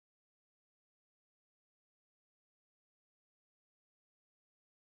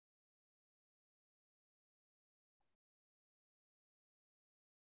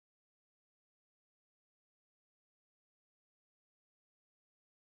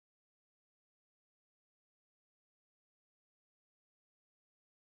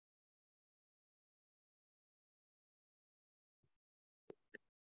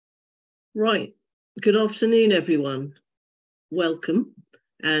Right. Good afternoon, everyone. Welcome,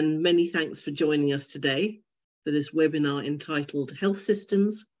 and many thanks for joining us today for this webinar entitled Health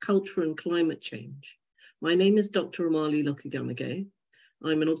Systems, Culture and Climate Change. My name is Dr. Amali Lokigamage.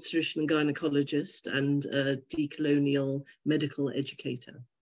 I'm an obstetrician and gynecologist and a decolonial medical educator.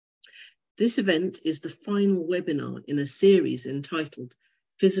 This event is the final webinar in a series entitled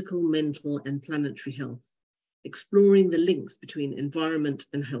Physical, Mental and Planetary Health, exploring the links between environment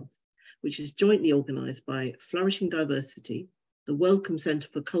and health, which is jointly organised by Flourishing Diversity, the Wellcome Centre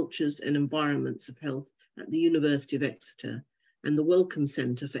for Cultures and Environments of Health at the University of Exeter, and the Wellcome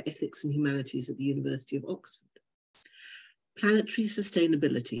Centre for Ethics and Humanities at the University of Oxford. Planetary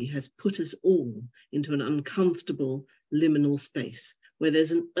sustainability has put us all into an uncomfortable liminal space where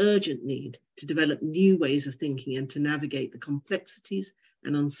there's an urgent need to develop new ways of thinking and to navigate the complexities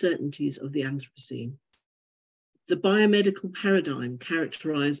and uncertainties of the Anthropocene. The biomedical paradigm,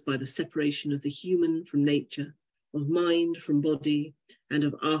 characterized by the separation of the human from nature, of mind from body, and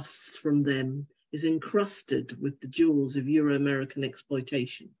of us from them, is encrusted with the jewels of Euro-American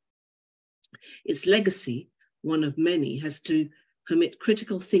exploitation. Its legacy, one of many, has to permit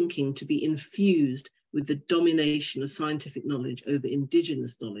critical thinking to be infused with the domination of scientific knowledge over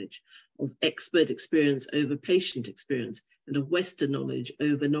indigenous knowledge, of expert experience over patient experience, and of Western knowledge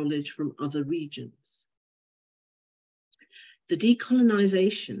over knowledge from other regions. The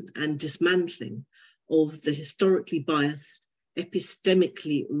decolonization and dismantling of the historically biased,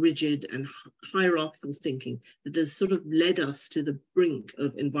 epistemically rigid and hierarchical thinking that has sort of led us to the brink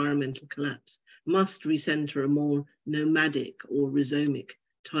of environmental collapse must recenter a more nomadic or rhizomic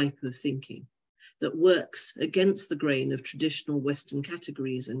type of thinking that works against the grain of traditional Western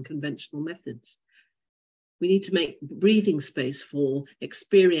categories and conventional methods. We need to make breathing space for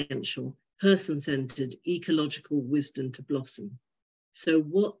experiential, person-centered ecological wisdom to blossom. So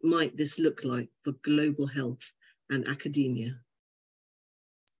what might this look like for global health and academia?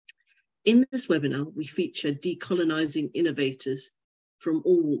 In this webinar, we feature decolonizing innovators from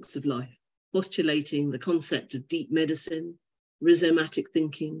all walks of life, postulating the concept of deep medicine, rhizomatic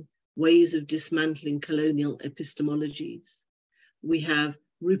thinking, ways of dismantling colonial epistemologies. We have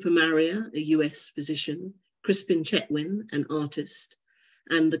Rupa Marya, a US physician, Crispin Chetwin, an artist,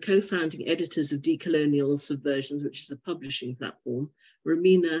 and the co-founding editors of Decolonial Subversions, which is a publishing platform,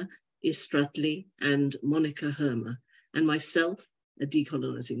 Romina Istratli and Monica Hermer, and myself, a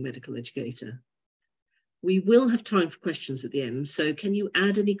decolonizing medical educator. We will have time for questions at the end, so can you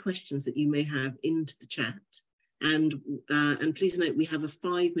add any questions that you may have into the chat? And please note, we have a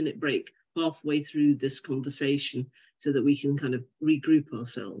 5-minute break halfway through this conversation so that we can kind of regroup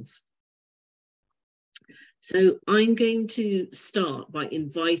ourselves. So I'm going to start by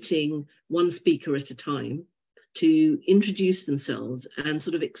inviting one speaker at a time to introduce themselves and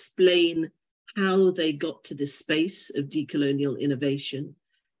sort of explain how they got to this space of decolonial innovation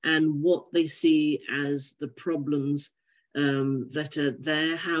and what they see as the problems that are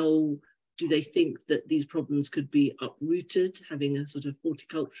there. How do they think that these problems could be uprooted, having a sort of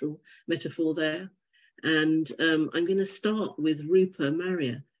horticultural metaphor there? And I'm going to start with Rupa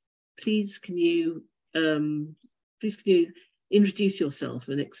Marya. Please can you introduce yourself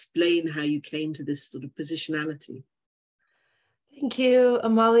and explain how you came to this sort of positionality? Thank you,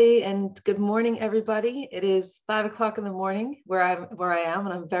 Amali, and good morning, everybody. It is 5 o'clock in the morning where I am,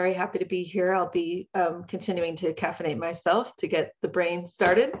 and I'm very happy to be here. I'll be continuing to caffeinate myself to get the brain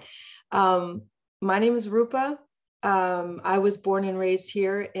started. My name is Rupa. I was born and raised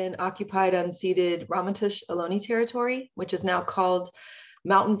here in occupied, unceded Ramaytush Ohlone territory, which is now called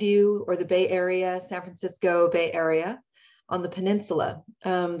Mountain View or the Bay Area, San Francisco Bay Area on the peninsula.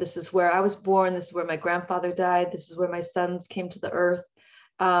 This is where I was born. This is where my grandfather died. This is where my sons came to the earth.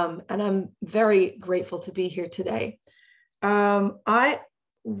 And I'm very grateful to be here today. I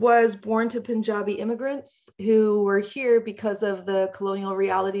was born to Punjabi immigrants who were here because of the colonial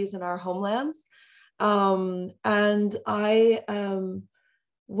realities in our homelands. And I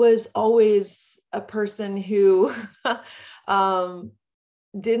was always a person who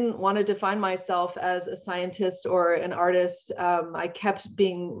didn't want to define myself as a scientist or an artist. I kept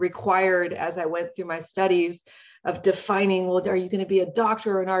being required as I went through my studies of defining, well, are you going to be a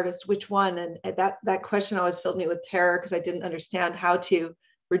doctor or an artist? Which one? And that question always filled me with terror because I didn't understand how to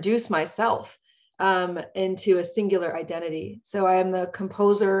reduce myself into a singular identity. So I am the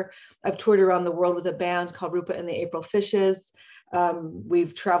composer. I've toured around the world with a band called Rupa and the April Fishes.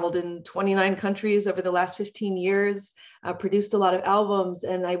 We've traveled in 29 countries over the last 15 years, produced a lot of albums,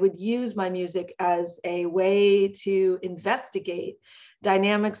 and I would use my music as a way to investigate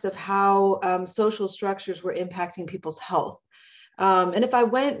dynamics of how social structures were impacting people's health. And if I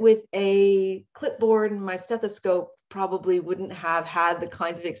went with a clipboard and my stethoscope, probably wouldn't have had the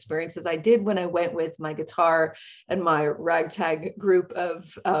kinds of experiences I did when I went with my guitar and my ragtag group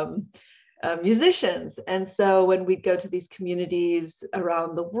of musicians. And so when we'd go to these communities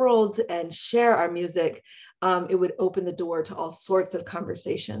around the world and share our music, it would open the door to all sorts of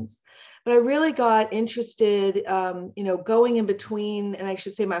conversations. But I really got interested, going in between, and I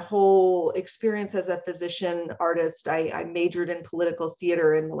should say my whole experience as a physician artist. I majored in political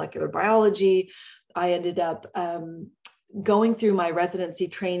theater and molecular biology. I ended up going through my residency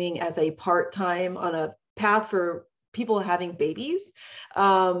training as a part-time on a path for people having babies.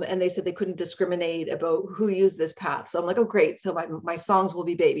 And they said they couldn't discriminate about who used this path. So I'm like, oh, great. So my songs will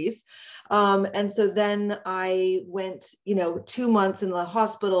be babies. And so then I went, 2 months in the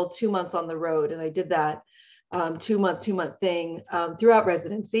hospital, 2 months on the road. And I did that 2-month thing throughout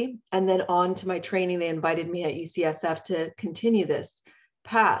residency. And then on to my training, they invited me at UCSF to continue this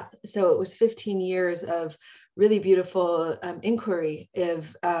path. So it was 15 years of really beautiful inquiry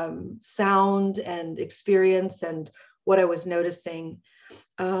of sound and experience and what I was noticing.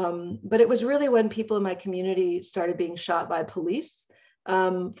 But it was really when people in my community started being shot by police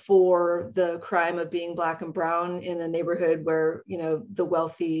for the crime of being Black and brown in a neighborhood where, the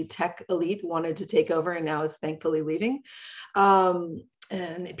wealthy tech elite wanted to take over and now is thankfully leaving.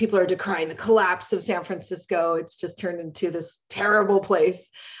 And people are decrying the collapse of San Francisco. It's just turned into this terrible place.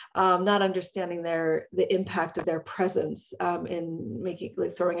 Not understanding the impact of their presence in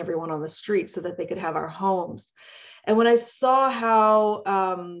throwing everyone on the street so that they could have our homes. And when I saw how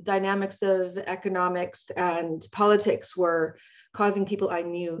dynamics of economics and politics were causing people I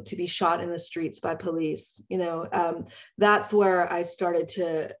knew to be shot in the streets by police, that's where I started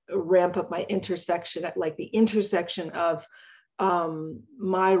to ramp up my intersection, like the intersection of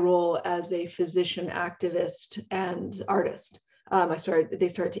my role as a physician, activist, and artist. They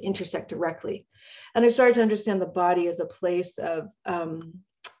started to intersect directly. And I started to understand the body as a place of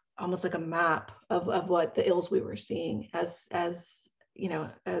almost like a map of what the ills we were seeing as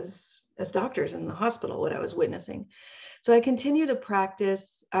doctors in the hospital, what I was witnessing. So I continue to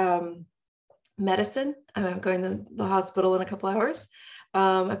practice medicine. I'm going to the hospital in a couple hours.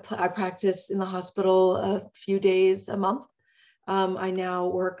 I practice in the hospital a few days a month. I now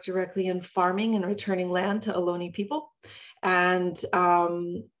work directly in farming and returning land to Ohlone people, and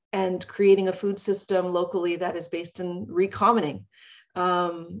creating a food system locally that is based in recommoning.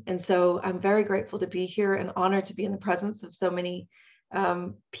 And so I'm very grateful to be here and honored to be in the presence of so many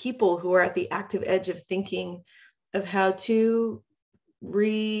people who are at the active edge of thinking of how to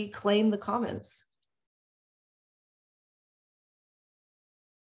reclaim the commons.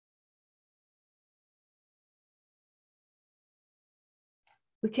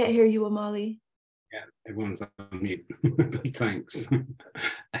 We can't hear you, Amali. Yeah, everyone's on mute. Thanks.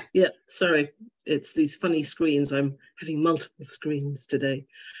 Yeah, sorry. It's these funny screens. I'm having multiple screens today.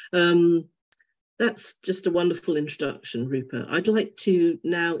 That's just a wonderful introduction, Rupa. I'd like to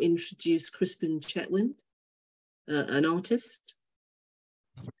now introduce Crispin Chetwynd, an artist.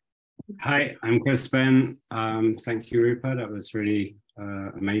 Hi, I'm Crispin. Thank you, Rupa. That was really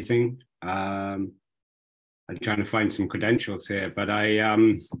amazing. I'm trying to find some credentials here, but my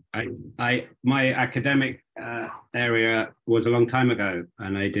academic area was a long time ago,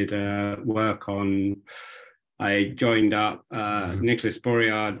 and I did work on. I joined up Nicholas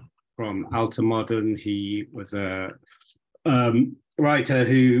Bourriard from Alta Modern. He was a writer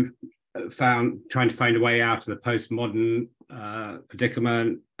who trying to find a way out of the postmodern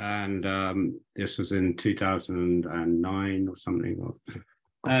predicament, and this was in 2009 or something or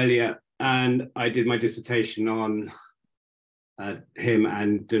earlier. And I did my dissertation on him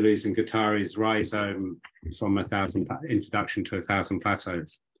and Deleuze and Guattari's Rhizome from Introduction to 1,000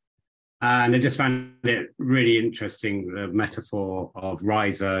 Plateaus. And I just found it really interesting, the metaphor of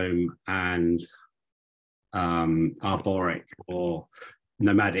rhizome and arboric or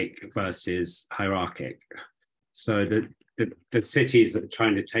nomadic versus hierarchic. So the cities that are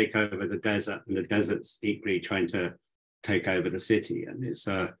trying to take over the desert, and the desert's equally trying to take over the city. And it's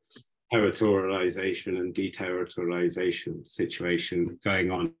a territorialization and deterritorialization situation going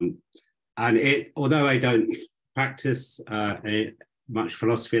on. And although I don't practice much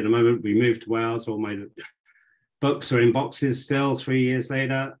philosophy at the moment, we moved to Wales, all my books are in boxes still 3 years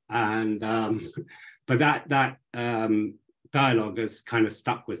later. And but that dialogue has kind of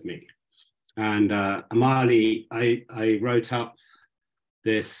stuck with me. And Amali, I wrote up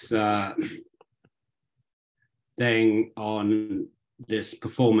this thing on this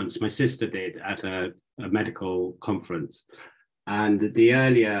performance my sister did at a medical conference. And the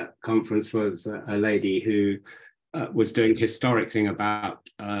earlier conference was a lady who was doing historic thing about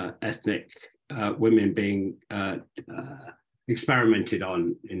ethnic women being experimented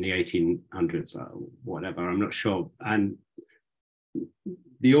on in the 1800s or whatever, I'm not sure. And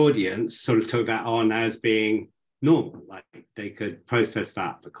the audience sort of took that on as being normal, like they could process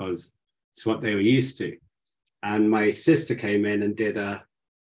that because it's what they were used to. And my sister came in and did a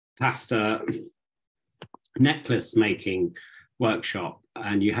plaster necklace making workshop,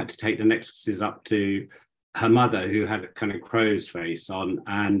 and you had to take the necklaces up to her mother, who had a kind of crow's face on,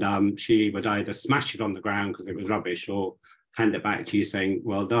 and she would either smash it on the ground because it was rubbish or hand it back to you saying,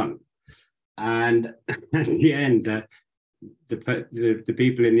 well done. And at the end, the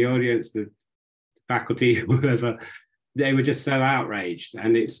people in the audience, the faculty, whoever, they were just so outraged,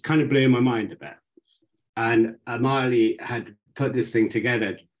 and it's kind of blew my mind a bit. And Amali had put this thing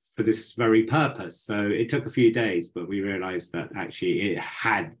together for this very purpose. So it took a few days, but we realized that actually it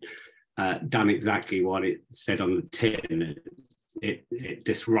had done exactly what it said on the tin. It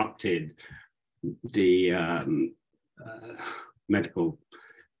disrupted the medical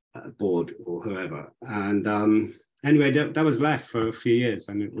board or whoever. And anyway, that was left for a few years.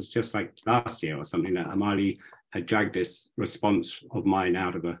 And it was just like last year or something that Amali had dragged this response of mine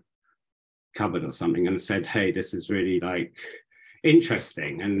out of a cupboard or something and said, hey, this is really like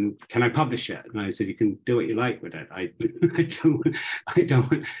interesting, and can I publish it? And I said, you can do what you like with it. I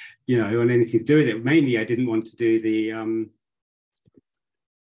don't you know, want anything to do with it. Mainly I didn't want to do the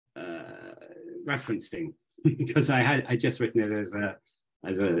referencing because I just written it as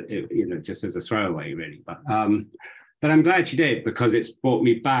a you know, just as a throwaway really, but I'm glad she did, because it's brought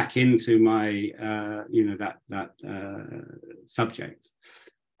me back into my you know, that subject.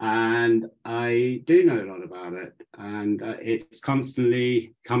 And I do know a lot about it, and it's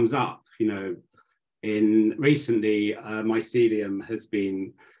constantly comes up, you know. In recently, mycelium has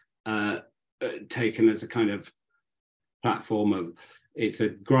been taken as a kind of platform of, it's a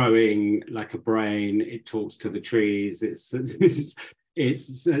growing like a brain. It talks to the trees.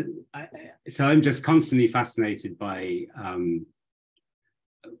 So I'm just constantly fascinated by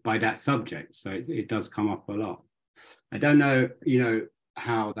that subject. So it does come up a lot. I don't know, you know,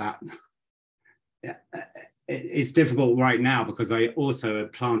 how that it's difficult right now, because I also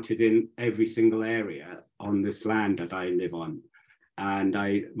have planted in every single area on this land that I live on, and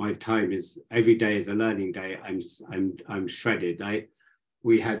my time is, every day is a learning day. I'm shredded.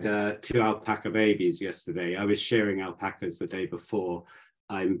 We had 2 alpaca babies yesterday. I was shearing alpacas the day before.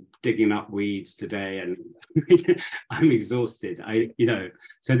 I'm digging up weeds today, and I'm exhausted. You know,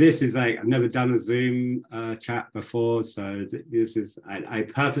 so this is like, I've never done a Zoom chat before. So this is, I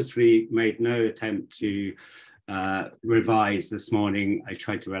purposefully made no attempt to revise this morning. I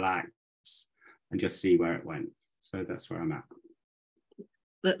tried to relax and just see where it went. So that's where I'm at.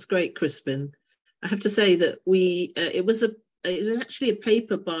 That's great, Crispin. I have to say that it was actually a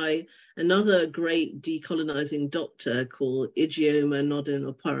paper by another great decolonizing doctor called Ijeoma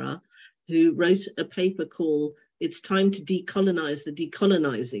Nodun-Okpara, who wrote a paper called It's Time to Decolonize the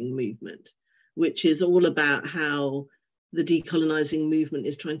Decolonizing Movement, which is all about how the decolonizing movement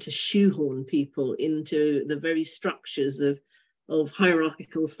is trying to shoehorn people into the very structures of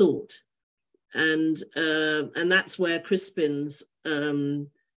hierarchical thought. And that's where Crispin's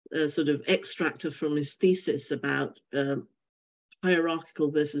sort of extractor from his thesis about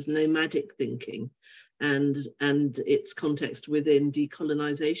hierarchical versus nomadic thinking and its context within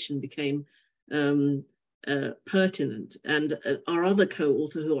decolonization became pertinent. And our other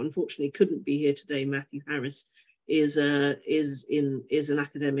co-author, who unfortunately couldn't be here today, Matthew Harris, is an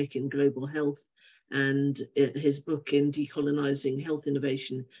academic in global health, and his book in Decolonizing Health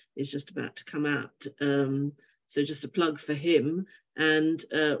Innovation is just about to come out. So just a plug for him. And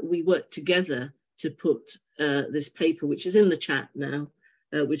we worked together to put this paper, which is in the chat now,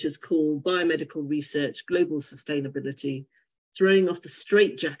 which is called Biomedical Research, Global Sustainability, Throwing Off the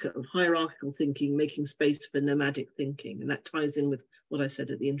Straitjacket of Hierarchical Thinking, Making Space for Nomadic Thinking. And that ties in with what I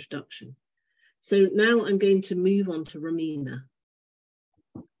said at the introduction. So now I'm going to move on to Romina.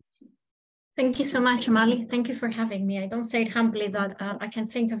 Thank you so much, Amali. Thank you for having me. I don't say it humbly that I can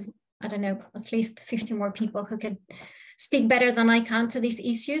think of, I don't know, at least 50 more people who could speak better than I can to these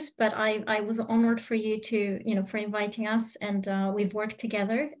issues, but I was honored for you to, you know, for inviting us, and we've worked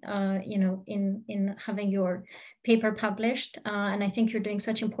together, you know, in having your paper published, and I think you're doing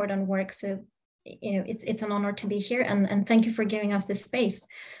such important work. So, you know, it's an honor to be here, and thank you for giving us this space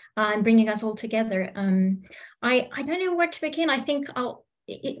and bringing us all together. I don't know where to begin. I think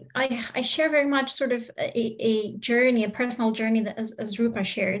I share very much sort of a journey, a personal journey that as Rupa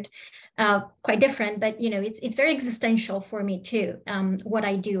shared. quite different, but it's very existential for me too, what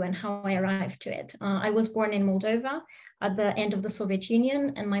I do and how I arrive to it. I was born in Moldova at the end of the Soviet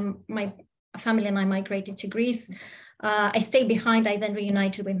Union, and my family and I migrated to Greece. I stayed behind. I then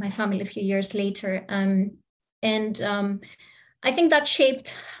reunited with my family a few years later. I think that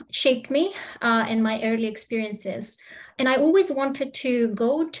shaped me and my early experiences. And I always wanted to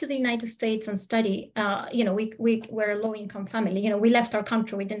go to the United States and study. We're a low-income family. We left our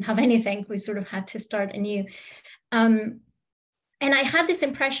country. We didn't have anything. We sort of had to start anew. And I had this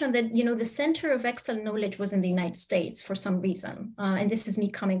impression that, the center of excellent knowledge was in the United States for some reason. And this is me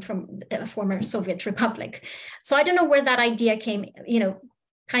coming from a former Soviet republic. So I don't know where that idea came,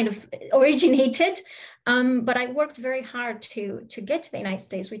 kind of originated. But I worked very hard to get to the United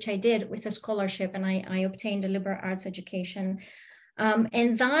States, which I did with a scholarship, and I obtained a liberal arts education.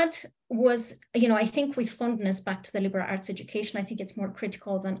 And that was, I think with fondness back to the liberal arts education, I think it's more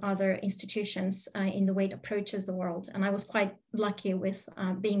critical than other institutions in the way it approaches the world. And I was quite lucky with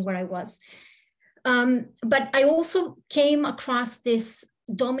being where I was. But I also came across this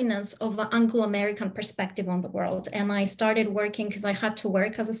dominance of an Anglo-American perspective on the world. And I started working because I had to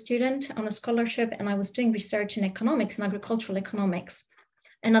work as a student on a scholarship, and I was doing research in economics and agricultural economics.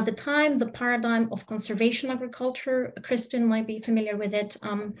 And at the time, the paradigm of conservation agriculture, Crispin might be familiar with it,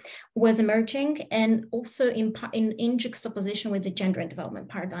 was emerging, and also in juxtaposition with the gender and development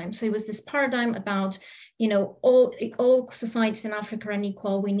paradigm. So it was this paradigm about, all societies in Africa are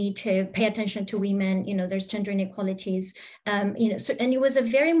unequal. We need to pay attention to women. There's gender inequalities. And it was a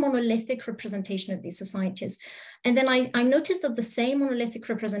very monolithic representation of these societies. And then I noticed that the same monolithic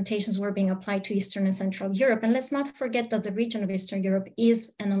representations were being applied to Eastern and Central Europe. And let's not forget that the region of Eastern Europe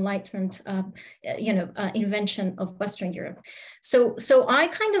is an Enlightenment, invention of Western Europe. So I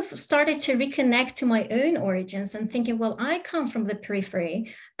kind of started to reconnect to my own origins and thinking, well, I come from the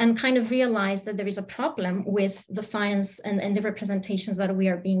periphery, and kind of realized that there is a problem with the science and the representations that we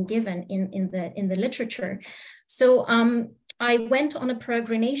are being given in the literature. So I went on a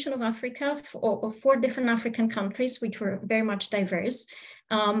peregrination of Africa of 4 different African countries, which were very much diverse.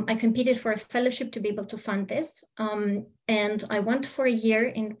 I competed for a fellowship to be able to fund this. And I went for a year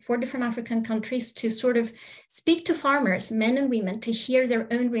in 4 different African countries to sort of speak to farmers, men and women, to hear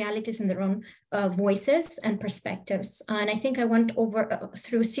their own realities and their own voices and perspectives. And I think I went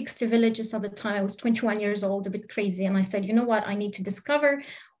through 60 villages at the time. I was 21 years old, a bit crazy. And I said, you know what, I need to discover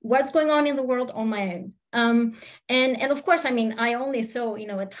what's going on in the world on my own. And of course, I only saw,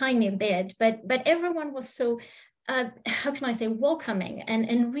 a tiny bit, but everyone was so, how can I say, welcoming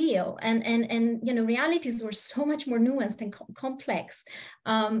and real, and realities were so much more nuanced and complex,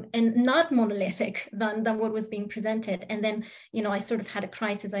 and not monolithic than what was being presented. And then, I sort of had a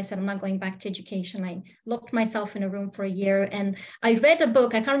crisis. I said, I'm not going back to education. I locked myself in a room for a year, and I read a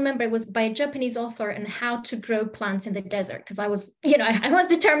book. I can't remember, it was by a Japanese author, on how to grow plants in the desert, because I was, I was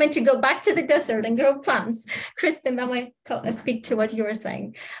determined to go back to the desert and grow plants. Crispin, that might speak to what you were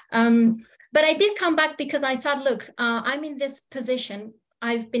saying. But I did come back because I thought, look, I'm in this position.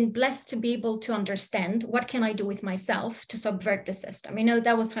 I've been blessed to be able to understand what can I do with myself to subvert the system.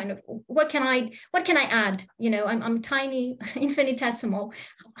 That was kind of, what can I add? I'm tiny, infinitesimal.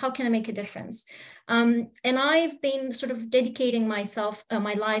 How can I make a difference? And I've been sort of dedicating myself,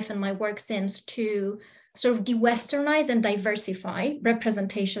 my life and my work since, to sort of de-Westernize and diversify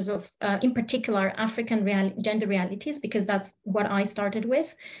representations of, in particular, African gender realities, because that's what I started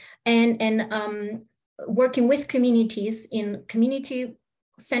with, and working with communities in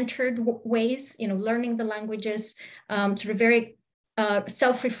community-centered ways, learning the languages, sort of very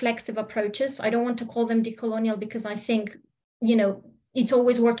self-reflexive approaches. I don't want to call them decolonial because I think, it's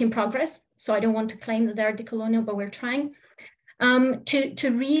always work in progress. So I don't want to claim that they're decolonial, but we're trying. To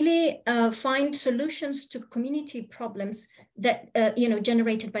really find solutions to community problems that,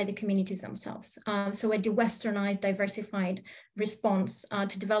 generated by the communities themselves. So a de-Westernized, diversified response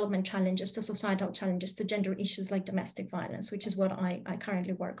to development challenges, to societal challenges, to gender issues like domestic violence, which is what I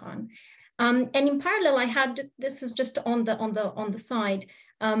currently work on. And in parallel, this is just on the side,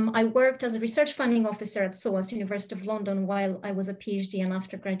 I worked as a research funding officer at SOAS, University of London, while I was a PhD and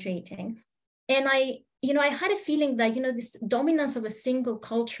after graduating. And I had a feeling that, this dominance of a single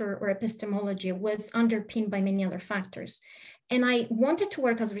culture or epistemology was underpinned by many other factors. And I wanted to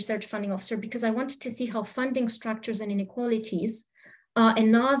work as a research funding officer because I wanted to see how funding structures and inequalities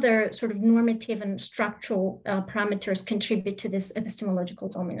and other sort of normative and structural parameters contribute to this epistemological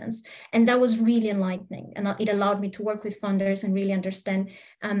dominance. And that was really enlightening. And it allowed me to work with funders and really understand,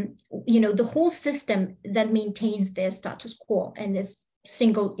 the whole system that maintains the status quo and this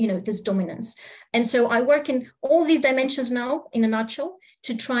single, this dominance. And so I work in all these dimensions now, in a nutshell,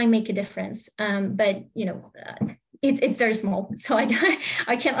 to try and make a difference. But it's very small, so I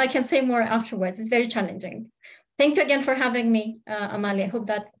can say more afterwards. It's very challenging. Thank you again for having me, Amalie. I hope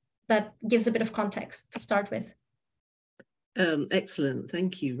that gives a bit of context to start with. Excellent,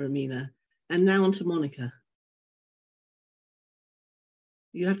 thank you, Romina. And now on to Monica.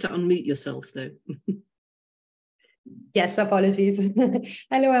 You have to unmute yourself, though. Yes, apologies.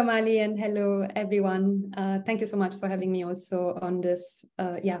 Hello, Amalie, and hello, everyone. Thank you so much for having me also on this,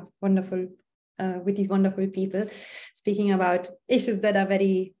 wonderful, with these wonderful people, speaking about issues that are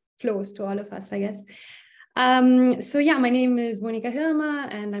very close to all of us, I guess. My name is Monica Hirmer,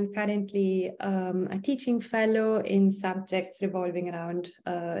 and I'm currently a teaching fellow in subjects revolving around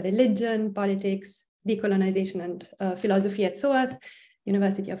religion, politics, decolonization, and philosophy at SOAS,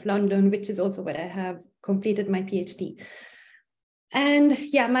 University of London, which is also where I have completed my PhD. And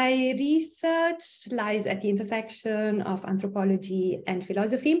my research lies at the intersection of anthropology and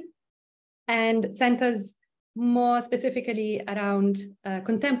philosophy, and centers more specifically around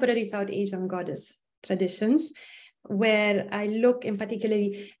contemporary South Asian goddess traditions, where I look in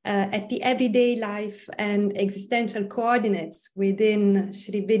particularly at the everyday life and existential coordinates within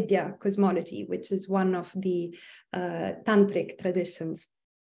Sri Vidya cosmology, which is one of the tantric traditions.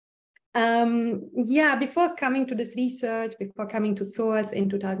 Before coming to this research, before coming to SOAS in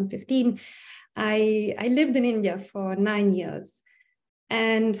 2015, I lived in India for 9 years,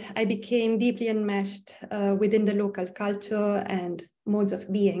 and I became deeply enmeshed within the local culture and modes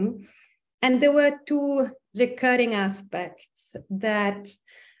of being. And there were two recurring aspects that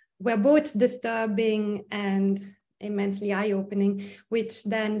were both disturbing and immensely eye-opening, which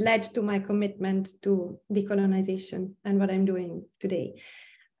then led to my commitment to decolonization and what I'm doing today.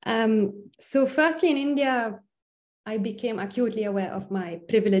 So firstly, in India, I became acutely aware of my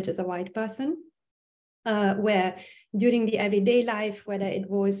privilege as a white person, where during the everyday life, whether it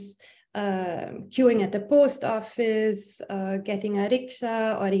was queuing at the post office, getting a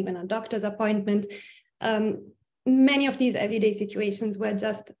rickshaw, or even a doctor's appointment, many of these everyday situations were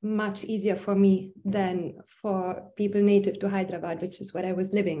just much easier for me than for people native to Hyderabad, which is where I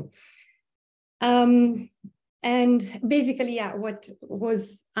was living. And basically, what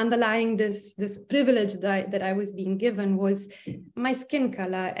was underlying this privilege that I was being given was my skin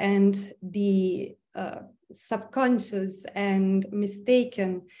color and the subconscious and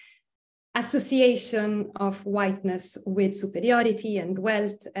mistaken association of whiteness with superiority and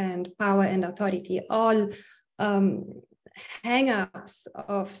wealth and power and authority, all hang-ups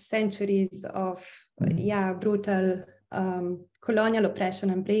of centuries of brutal colonial oppression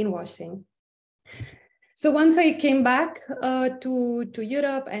and brainwashing. So once I came back to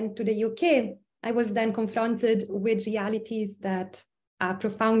Europe and to the UK, I was then confronted with realities that are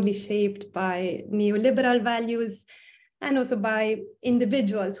profoundly shaped by neoliberal values and also by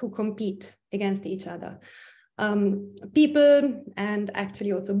individuals who compete against each other. People, and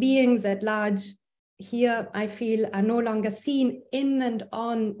actually also beings at large, here I feel are no longer seen in and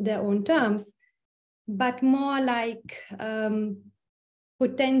on their own terms, but more like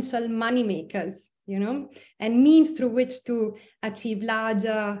potential moneymakers, and means through which to achieve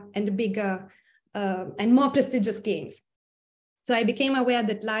larger and bigger and more prestigious gains. So I became aware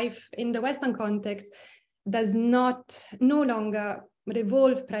that life in the Western context does no longer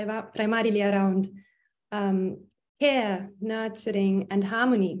revolve primarily around care, nurturing, and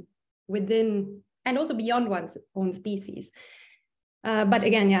harmony within and also beyond one's own species. But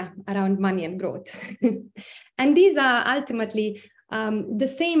again, around money and growth. And these are ultimately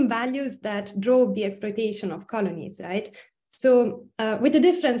the same values that drove the exploitation of colonies, right? So with the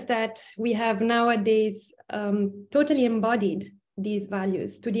difference that we have nowadays totally embodied these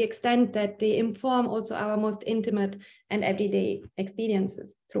values to the extent that they inform also our most intimate and everyday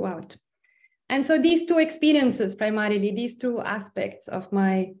experiences throughout. And so these two experiences, primarily these two aspects of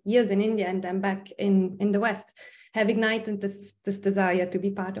my years in India and then back in the West, have ignited this desire to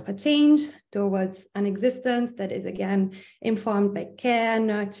be part of a change towards an existence that is again informed by care,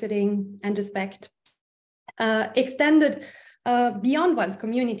 nurturing, and respect, extended beyond one's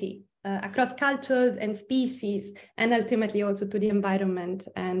community, across cultures and species, and ultimately also to the environment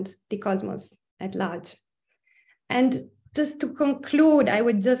and the cosmos at large. And just to conclude, I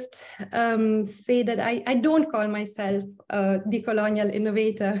would just say that I don't call myself a decolonial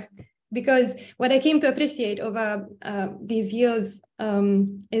innovator, because what I came to appreciate over these years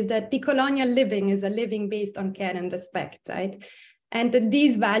is that decolonial living is a living based on care and respect, right? And that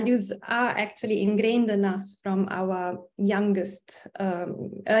these values are actually ingrained in us from our youngest,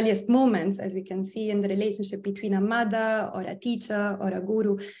 earliest moments, as we can see in the relationship between a mother or a teacher or a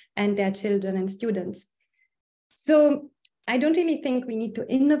guru and their children and students. So I don't really think we need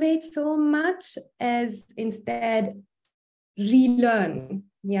to innovate so much as instead relearn,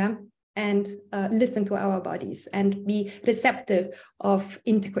 and listen to our bodies and be receptive of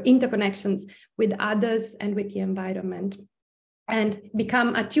interconnections with others and with the environment, and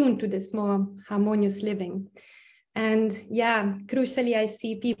become attuned to this more harmonious living. And crucially, I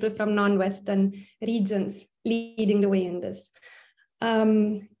see people from non-Western regions leading the way in this.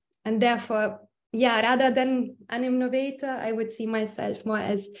 And therefore, rather than an innovator, I would see myself more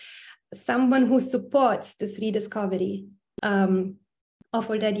as someone who supports this rediscovery of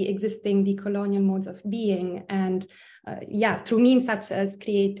already existing decolonial modes of being. And through means such as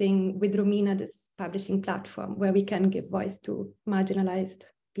creating with Romina this publishing platform where we can give voice to marginalized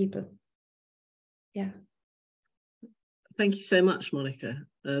people. Thank you so much, Monica.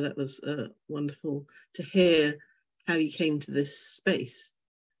 That was wonderful to hear how you came to this space.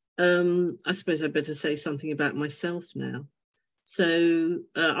 I suppose I'd better say something about myself now. So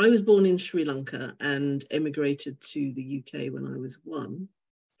I was born in Sri Lanka and emigrated to the UK when I was 1.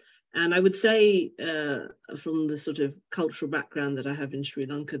 And I would say from the sort of cultural background that I have in Sri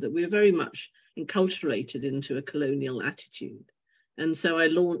Lanka that we're very much enculturated into a colonial attitude. And so I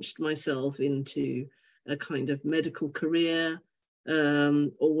launched myself into a kind of medical career,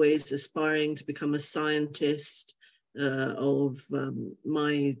 always aspiring to become a scientist.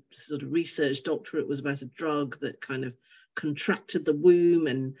 My sort of research doctorate was about a drug that kind of contracted the womb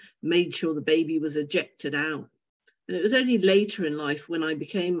and made sure the baby was ejected out. And it was only later in life when I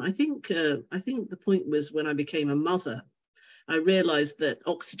became, I think the point was when I became a mother, I realized that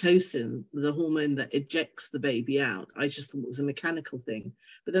oxytocin, the hormone that ejects the baby out, I just thought it was a mechanical thing.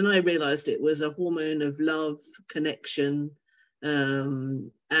 But then I realized it was a hormone of love, connection,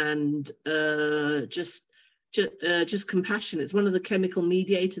 and just compassion. It's one of the chemical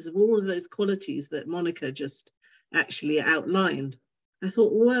mediators of all of those qualities that Monica just actually outlined. I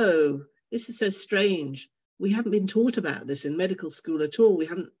thought, whoa, this is so strange. We haven't been taught about this in medical school at all. We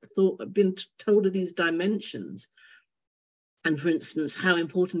haven't been told of these dimensions. And for instance, how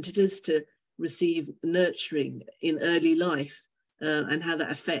important it is to receive nurturing in early life and how that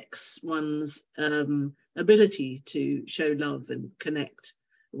affects one's ability to show love and connect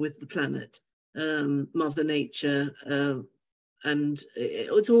with the planet, Mother Nature. And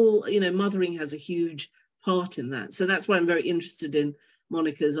it's all, mothering has a huge part in that. So that's why I'm very interested in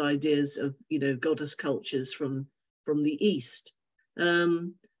Monica's ideas of, goddess cultures from the East.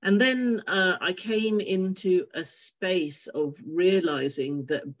 And then I came into a space of realizing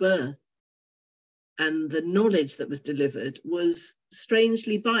that birth and the knowledge that was delivered was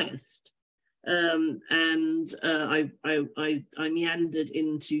strangely biased. I meandered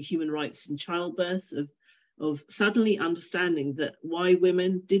into human rights in childbirth, of suddenly understanding that why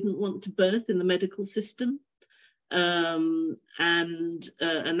women didn't want to birth in the medical system. And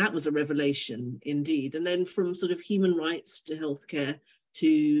that was a revelation indeed. And then from sort of human rights to healthcare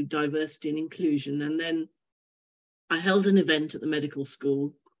to diversity and inclusion. And then I held an event at the medical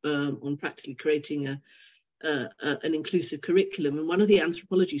school on practically creating an inclusive curriculum. And one of the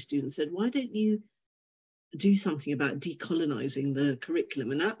anthropology students said, why don't you do something about decolonizing the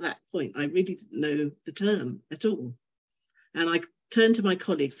curriculum? And at that point, I really didn't know the term at all. And I turned to my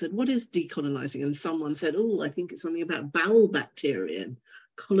colleagues, said, what is decolonizing? And someone said, oh, I think it's something about bowel bacteria and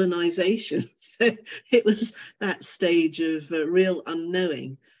colonization. So it was that stage of real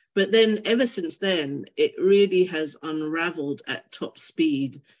unknowing. But then ever since then, it really has unraveled at top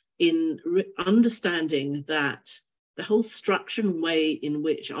speed in understanding that the whole structure and way in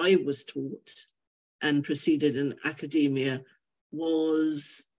which I was taught and proceeded in academia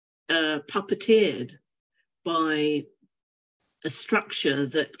was puppeteered by a structure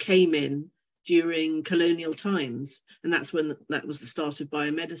that came in during colonial times. And that's when that was the start of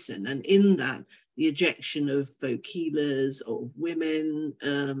biomedicine. And in that, the ejection of folk healers, of women,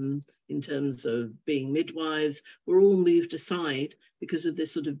 in terms of being midwives, were all moved aside because of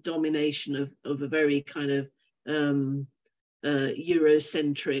this sort of domination of a very kind of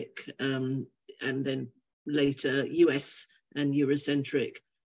Eurocentric and then later US and Eurocentric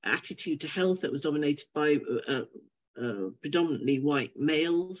attitude to health that was dominated by predominantly white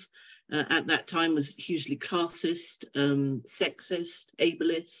males. At that time was hugely classist, sexist,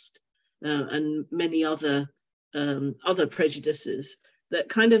 ableist, and many other prejudices that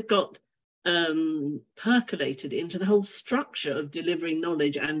kind of got percolated into the whole structure of delivering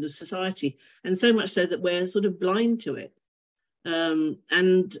knowledge and of society, and so much so that we're sort of blind to it.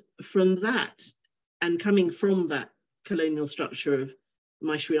 And from that, and coming from that colonial structure of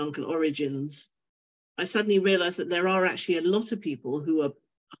my Sri Lankan origins, I suddenly realized that there are actually a lot of people who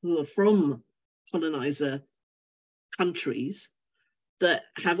are from colonizer countries that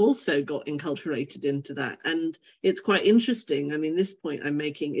have also got enculturated into that. And it's quite interesting. I mean, this point I'm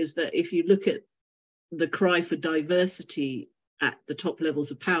making is that if you look at the cry for diversity at the top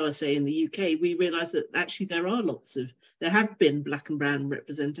levels of power, say in the UK, we realize that actually there have been Black and brown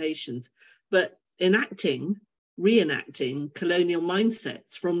representations, but reenacting colonial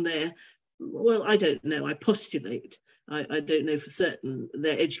mindsets from their, well, I don't know, I postulate, I don't know for certain,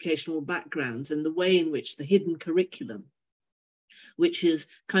 their educational backgrounds and the way in which the hidden curriculum, which is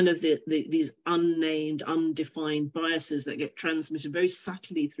kind of these unnamed, undefined biases that get transmitted very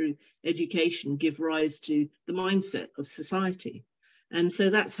subtly through education, give rise to the mindset of society. And so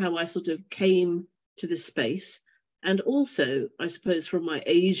that's how I sort of came to this space. And also, I suppose, from my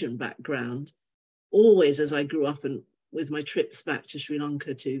Asian background, always as I grew up and with my trips back to Sri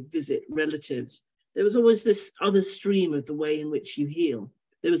Lanka to visit relatives, there was always this other stream of the way in which you heal.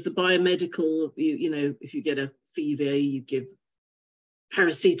 There was the biomedical, you know, if you get a fever, you give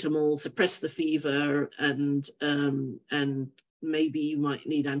paracetamol, suppress the fever, and maybe you might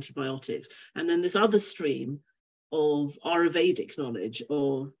need antibiotics. And then this other stream of Ayurvedic knowledge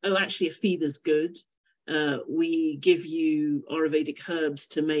of, oh, actually a fever's good. We give you Ayurvedic herbs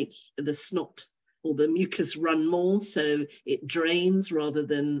to make the snot or the mucus run more, so it drains rather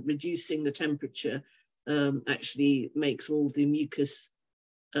than reducing the temperature, actually makes all the mucus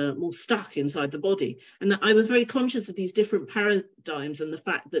more stuck inside the body. And I was very conscious of these different paradigms and the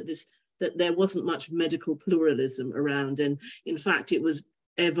fact that there wasn't much medical pluralism around, and in fact it was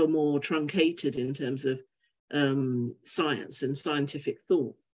ever more truncated in terms of science and scientific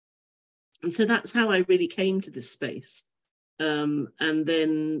thought. And so that's how I really came to this space. And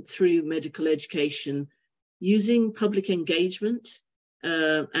then through medical education, using public engagement,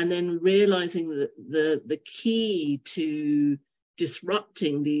 and then realizing that the key to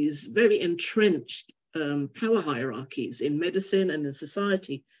disrupting these very entrenched power hierarchies in medicine and in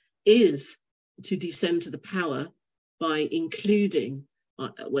society is to descend to the power by including,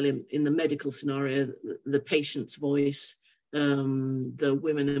 well, in the medical scenario, the patient's voice, the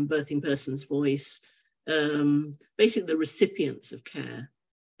women and birthing person's voice, basically the recipients of care.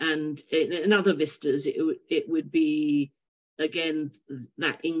 And in other vistas, it would be, again,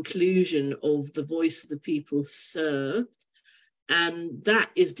 that inclusion of the voice of the people served. And that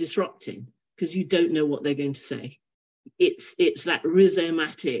is disrupting because you don't know what they're going to say. It's that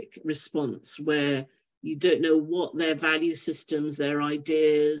rhizomatic response where you don't know what their value systems, their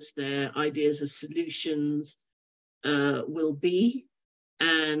ideas of solutions will be.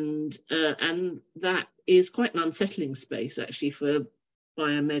 And that is quite an unsettling space, actually, for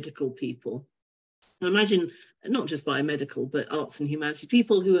biomedical people. I imagine not just biomedical, but arts and humanities,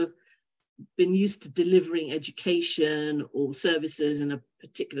 people who have been used to delivering education or services in a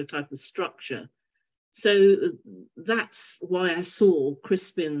particular type of structure. So that's why I saw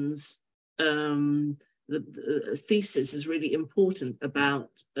Crispin's the thesis is really important about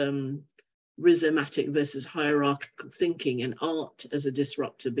rhizomatic versus hierarchical thinking and art as a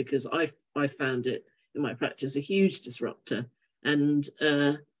disruptor, because I found it in my practice a huge disruptor. And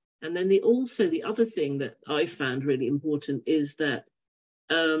then the other thing that I found really important is that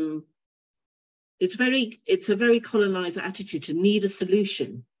it's a very colonizer attitude to need a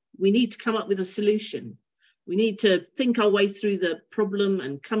solution. We need to come up with a solution. We need to think our way through the problem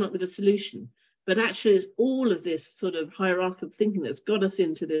and come up with a solution. But actually, it's all of this sort of hierarchical thinking that's got us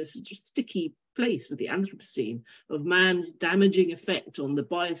into this sticky place of the Anthropocene, of man's damaging effect on the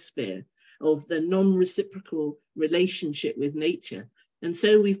biosphere, of the non-reciprocal relationship with nature. And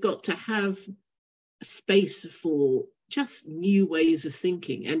so we've got to have a space for just new ways of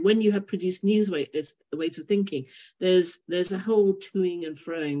thinking. And when you have produced new ways of thinking, there's a whole toing and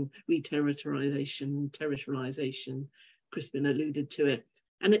froing, territorialization, Crispin alluded to it.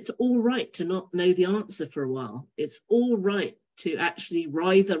 And it's all right to not know the answer for a while. It's all right to actually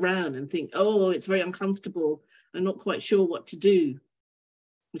writhe around and think, oh, it's very uncomfortable, I'm not quite sure what to do.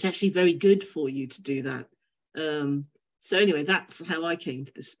 It's actually very good for you to do that. So anyway, that's how I came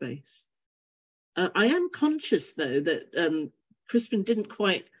to this space. I am conscious, though, that Crispin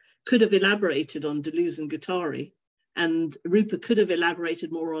could have elaborated on Deleuze and Guattari, and Rupa could have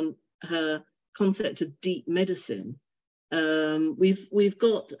elaborated more on her concept of deep medicine. We've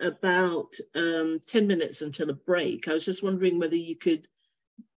got about 10 minutes until a break. I was just wondering whether you could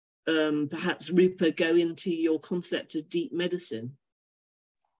perhaps, Rupa, go into your concept of deep medicine.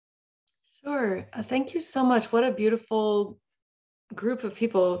 Sure. Thank you so much. What a beautiful group of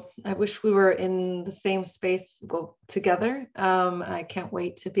people. I wish we were in the same space together. I can't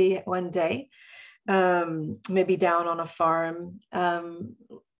wait to be one day, maybe down on a farm,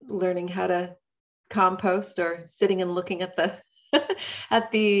 learning how to compost, or sitting and looking at the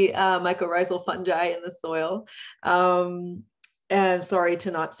at the mycorrhizal fungi in the soil. And sorry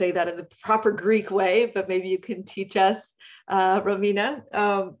to not say that in the proper Greek way, but maybe you can teach us, Romina.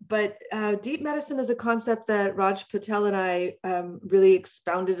 But deep medicine is a concept that Raj Patel and I really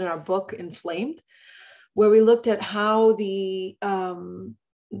expounded in our book, Inflamed, where we looked at how the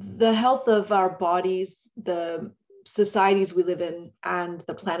health of our bodies, the societies we live in, and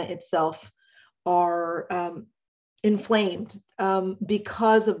the planet itself are inflamed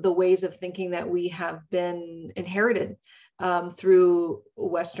because of the ways of thinking that we have been inherited through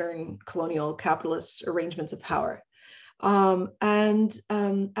Western colonial capitalist arrangements of power. And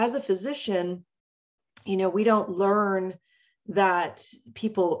as a physician, we don't learn that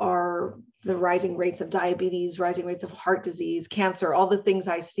people are the rising rates of diabetes, rising rates of heart disease, cancer, all the things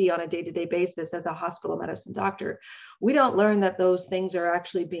I see on a day-to-day basis as a hospital medicine doctor. We don't learn that those things are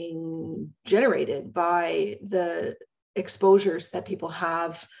actually being generated by the exposures that people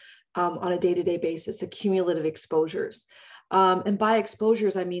have on a day-to-day basis, the cumulative exposures. And by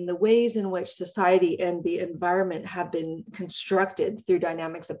exposures, I mean the ways in which society and the environment have been constructed through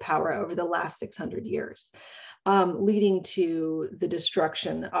dynamics of power over the last 600 years, leading to the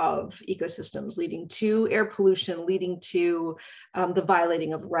destruction of ecosystems, leading to air pollution, leading to the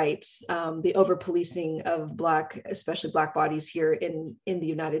violating of rights, the over-policing of especially Black bodies here in the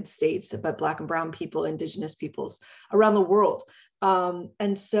United States, but Black and Brown people, Indigenous peoples around the world.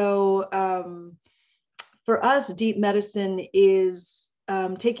 And so, for us, deep medicine is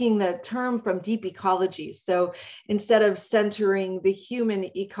taking the term from deep ecology. So instead of centering the human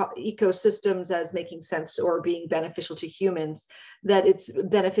ecosystems as making sense or being beneficial to humans, that it's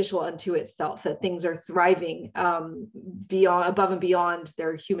beneficial unto itself, that things are thriving above and beyond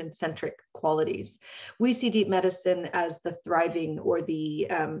their human-centric qualities. We see deep medicine as the thriving or the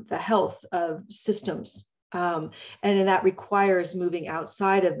health of systems. And that requires moving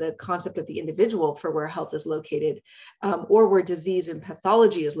outside of the concept of the individual for where health is located, or where disease and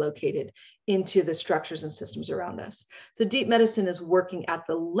pathology is located, into the structures and systems around us. So deep medicine is working at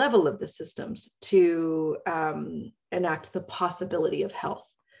the level of the systems to enact the possibility of health.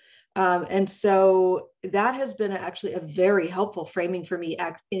 And so that has been actually a very helpful framing for me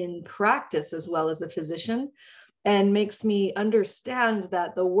in practice as well as a physician, and makes me understand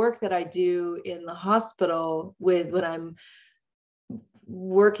that the work that I do in the hospital when I'm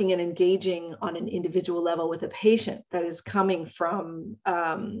working and engaging on an individual level with a patient that is coming from,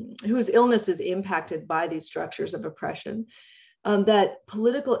 whose illness is impacted by these structures of oppression, that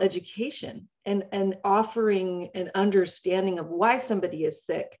political education and offering an understanding of why somebody is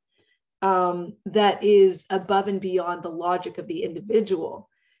sick, that is above and beyond the logic of the individual,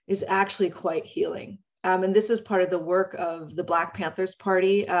 is actually quite healing. And this is part of the work of the Black Panthers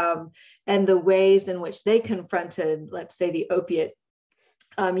Party, and the ways in which they confronted, let's say, the opiate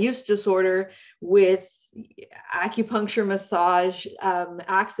use disorder with acupuncture, massage,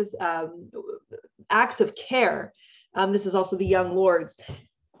 acts of care. This is also the Young Lords,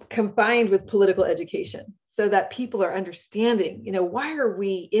 combined with political education, so that people are understanding, why are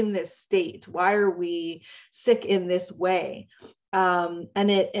we in this state? Why are we sick in this way?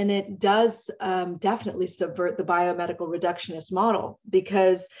 And it does definitely subvert the biomedical reductionist model,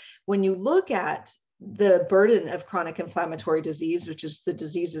 because when you look at the burden of chronic inflammatory disease, which is the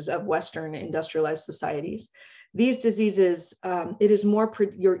diseases of Western industrialized societies, these diseases, it is more,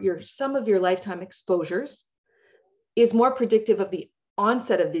 your sum of your lifetime exposures is more predictive of the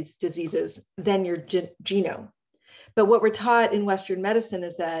onset of these diseases than your genome. But what we're taught in Western medicine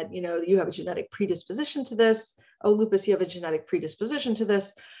is that, you have a genetic predisposition to this. Oh, lupus, you have a genetic predisposition to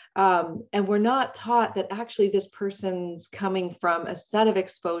this. And we're not taught that actually this person's coming from a set of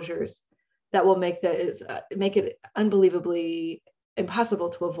exposures that will make it unbelievably impossible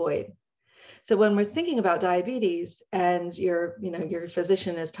to avoid. So when we're thinking about diabetes and your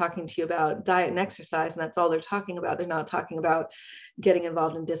physician is talking to you about diet and exercise, and that's all they're talking about, they're not talking about getting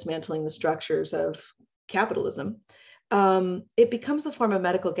involved in dismantling the structures of capitalism. It becomes a form of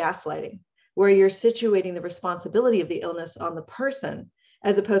medical gaslighting, where you're situating the responsibility of the illness on the person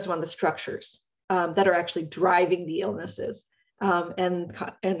as opposed to on the structures that are actually driving the illnesses, and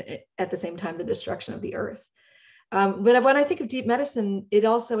at the same time, the destruction of the earth. But when I think of deep medicine, it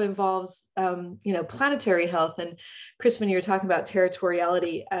also involves, planetary health. And Crispin, you were talking about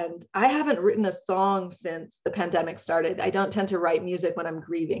territoriality, and I haven't written a song since the pandemic started. I don't tend to write music when I'm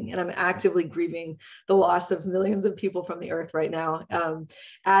grieving, and I'm actively grieving the loss of millions of people from the earth right now.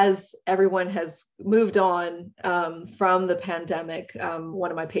 As everyone has moved on from the pandemic,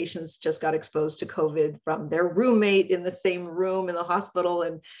 one of my patients just got exposed to COVID from their roommate in the same room in the hospital.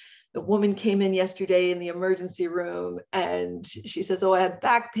 And the woman came in yesterday in the emergency room and she says, "Oh, I have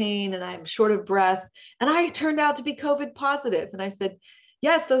back pain and I'm short of breath." And I turned out to be COVID positive. And I said,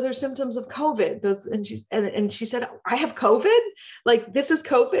 "Yes, those are symptoms of COVID." And she said, "I have COVID? Like, this is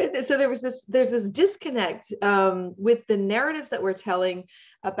COVID?" And so there's this disconnect with the narratives that we're telling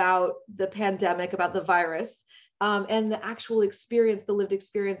about the pandemic, about the virus, and the actual experience, the lived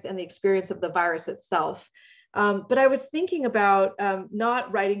experience, and the experience of the virus itself. But I was thinking about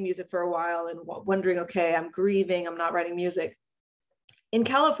not writing music for a while and wondering, okay, I'm grieving, I'm not writing music. In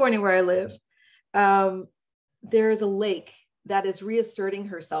California, where I live, there is a lake that is reasserting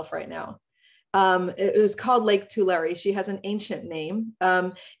herself right now. It was called Lake Tulare. She has an ancient name.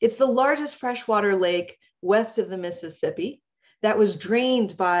 It's the largest freshwater lake west of the Mississippi that was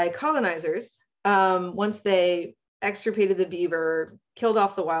drained by colonizers once they extirpated the beaver, killed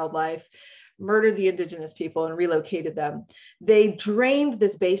off the wildlife, murdered the indigenous people and relocated them. They drained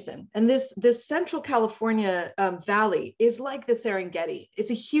this basin. And this central California valley is like the Serengeti.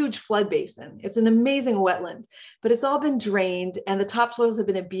 It's a huge flood basin. It's an amazing wetland, but it's all been drained and the topsoils have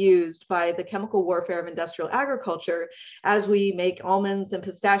been abused by the chemical warfare of industrial agriculture as we make almonds and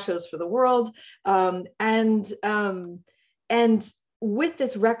pistachios for the world. And with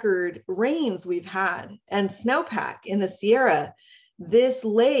this record rains we've had and snowpack in the Sierra, this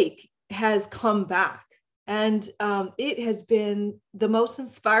lake has come back. And it has been the most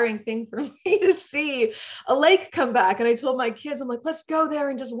inspiring thing for me to see a lake come back. And I told my kids, I'm like, let's go there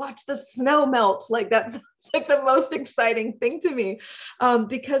and just watch the snow melt. Like, that's like the most exciting thing to me,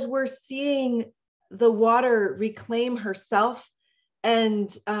 because we're seeing the water reclaim herself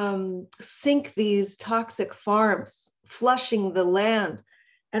and sink these toxic farms, flushing the land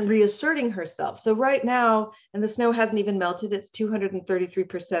and reasserting herself. So right now, and the snow hasn't even melted, it's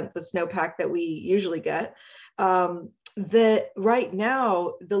 233% the snowpack that we usually get. Right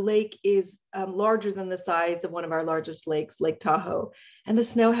now, the lake is larger than the size of one of our largest lakes, Lake Tahoe, and the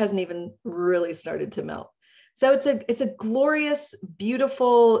snow hasn't even really started to melt. So it's a glorious,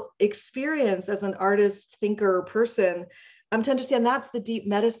 beautiful experience as an artist, thinker, person, to understand that's the deep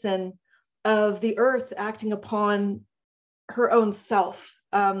medicine of the earth acting upon her own self.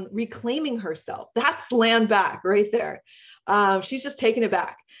 Reclaiming herself. That's land back right there. She's just taking it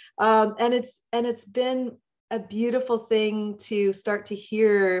back. And it's been a beautiful thing to start to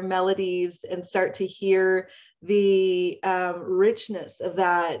hear melodies and start to hear the richness of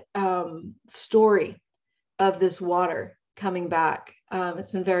that story of this water coming back.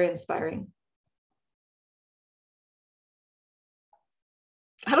 It's been very inspiring.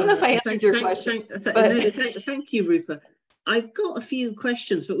 I don't know if I answered your question. Thank you, Rupa. I've got a few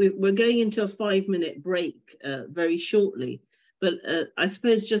questions, but we're going into a 5-minute break very shortly. But I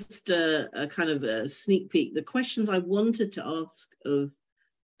suppose just a kind of a sneak peek. The questions I wanted to ask of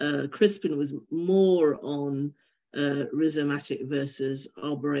Crispin was more on rhizomatic versus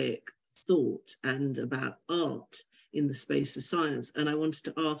arboraic thought and about art in the space of science. And I wanted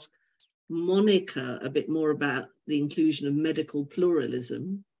to ask Monica a bit more about the inclusion of medical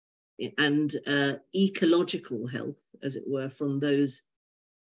pluralism and ecological health, as it were, from those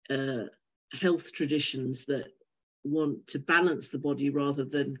health traditions that want to balance the body rather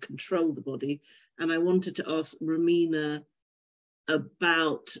than control the body. And I wanted to ask Romina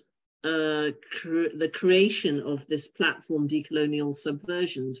about the creation of this platform, Decolonial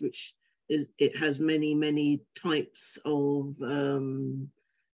Subversions, which it has many, many types of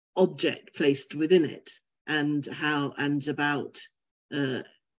object placed within it, and about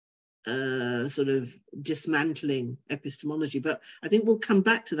sort of dismantling epistemology. But I think we'll come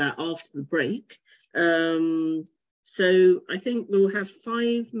back to that after the break. So I think we'll have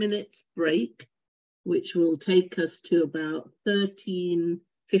 5 minutes break, which will take us to about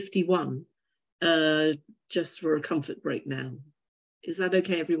 13:51, just for a comfort break now. Is that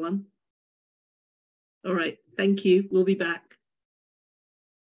okay, everyone? All right, thank you. We'll be back.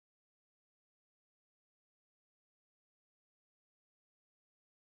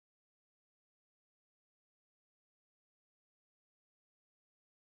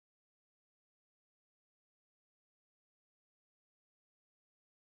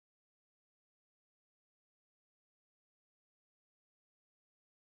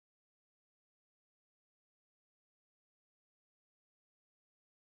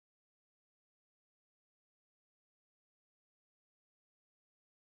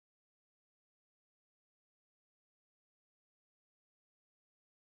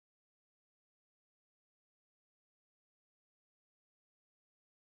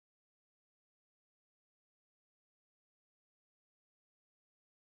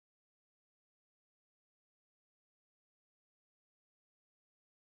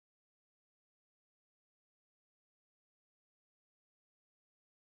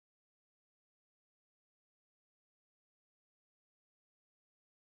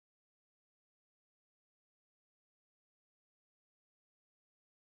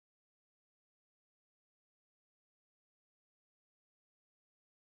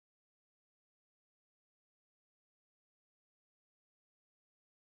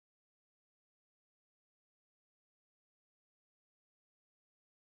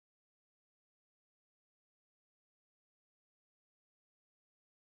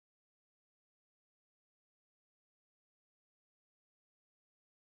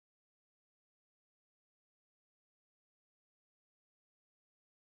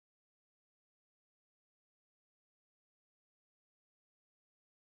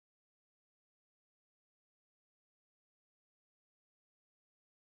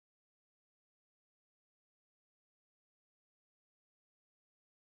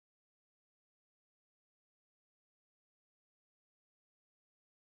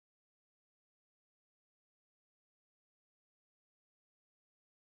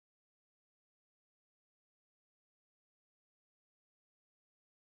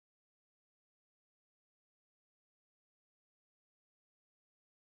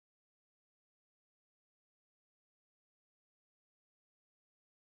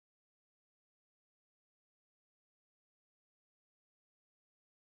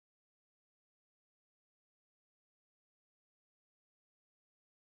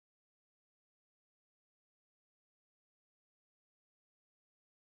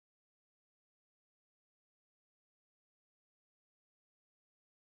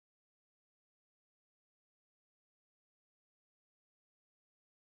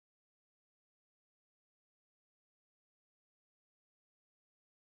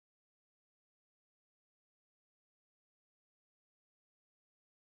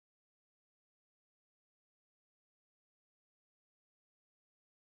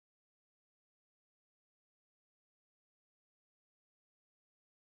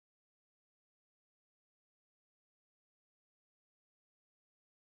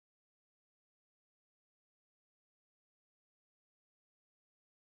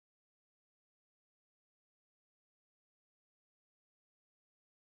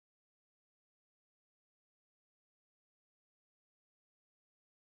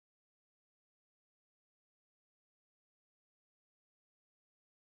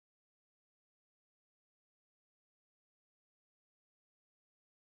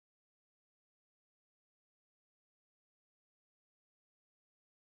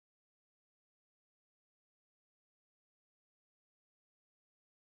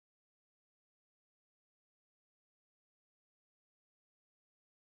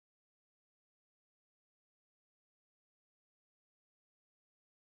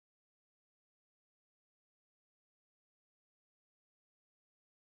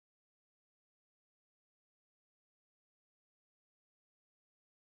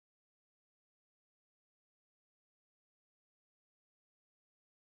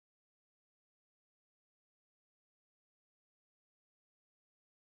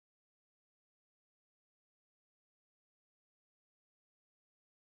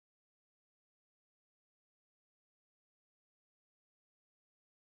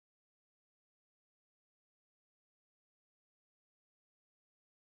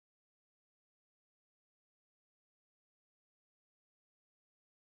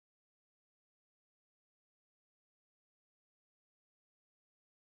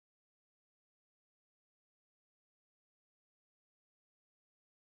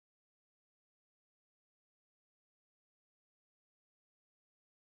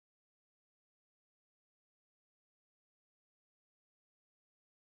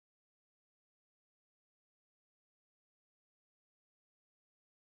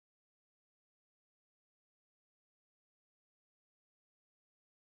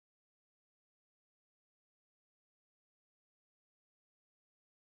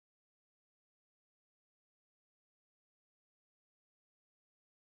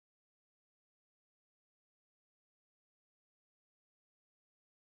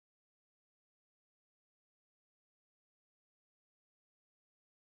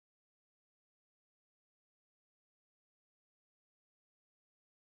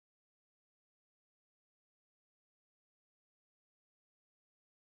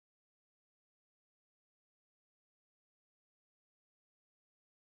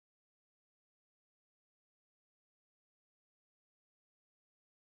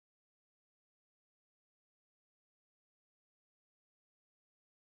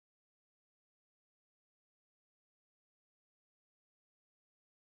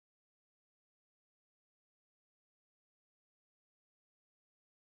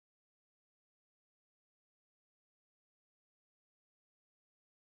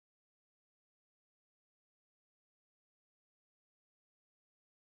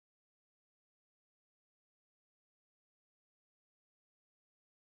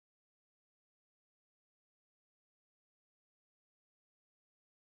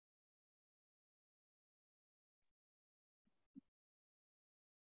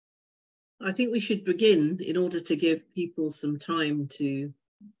 I think we should begin in order to give people some time to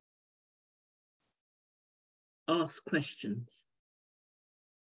ask questions.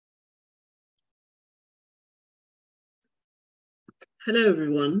 Hello,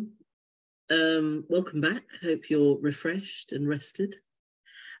 everyone. Welcome back. Hope you're refreshed and rested.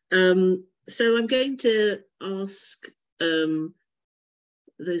 So I'm going to ask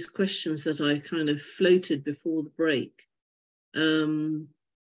those questions that I kind of floated before the break.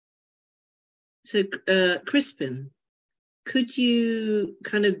 So Crispin, could you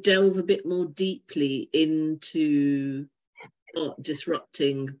kind of delve a bit more deeply into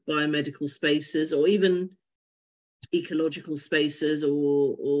disrupting biomedical spaces, or even ecological spaces,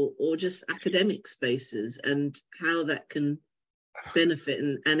 or just academic spaces, and how that can benefit,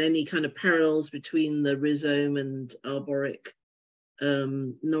 and any kind of parallels between the rhizome and arboric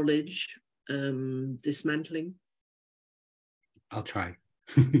knowledge dismantling? I'll try.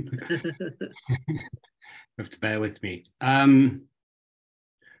 You have to bear with me.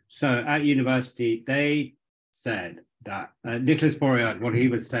 So at university, they said that Nicholas Boryard, what he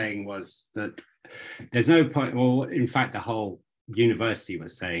was saying was that there's no point, or in fact, the whole university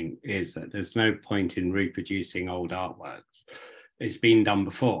was saying, is that there's no point in reproducing old artworks. It's been done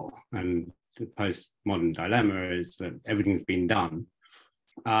before, and the postmodern dilemma is that everything's been done.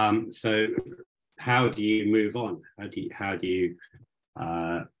 So how do you move on? How do you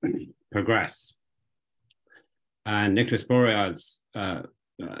progress? And Nicholas Boryard's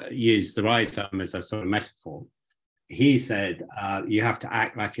used the rhizome as a sort of metaphor. He said you have to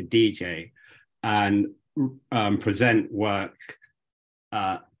act like a DJ and present work,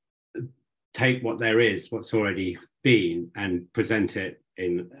 take what there is, what's already been, and present it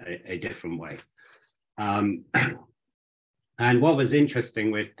in a different way. And what was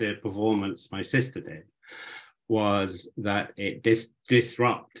interesting with the performance my sister did was that it did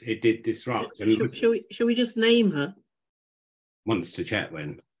disrupt. Shall we just name her? Wants to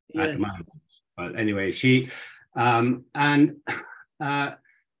Chetwin Yes. at the moment. But anyway, she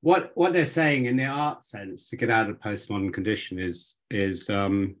what they're saying in the art sense to get out of postmodern condition is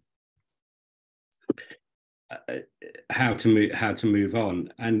how to move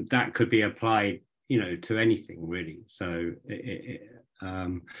on, and that could be applied, to anything really. So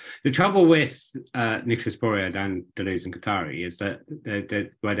the trouble with Nicholas Boryard and Deleuze and Guattari is that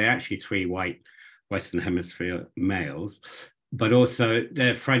they're actually three white Western Hemisphere males, but also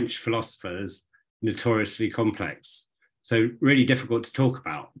they're French philosophers, notoriously complex. So really difficult to talk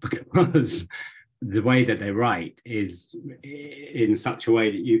about, because the way that they write is in such a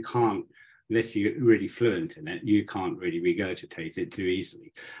way that you can't, unless you're really fluent in it, you can't really regurgitate it too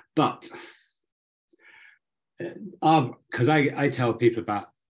easily. But because I tell people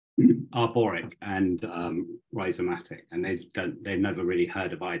about arboric and rhizomatic, and they've never really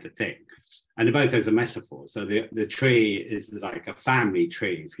heard of either thing, and they're both as a metaphor. So the tree is like a family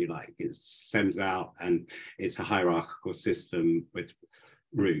tree, if you like. It stems out, and it's a hierarchical system with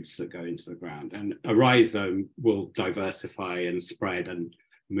roots that go into the ground, and a rhizome will diversify and spread and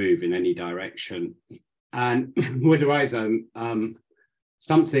move in any direction. And with a rhizome,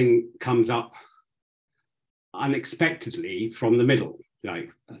 something comes up unexpectedly from the middle,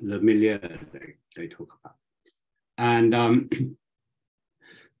 like the milieu they talk about. And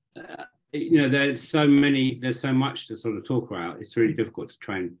there's so much to sort of talk about. It's really difficult to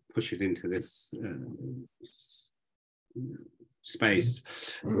try and push it into this space.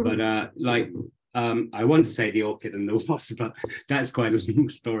 But I want to say the orchid and the wasp, but that's quite a long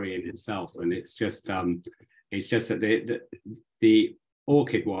story in itself. And it's just that the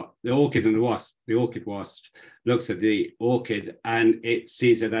orchid and the wasp. The orchid wasp looks at the orchid and it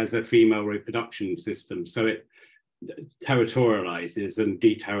sees it as a female reproduction system. So it territorializes and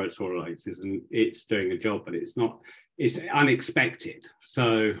deterritorializes, and it's doing a job, but it's unexpected.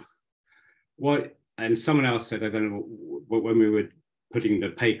 So and someone else said, I don't know, when we were putting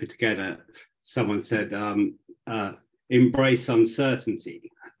the paper together, someone said, embrace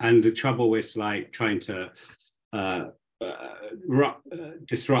uncertainty. And the trouble with trying to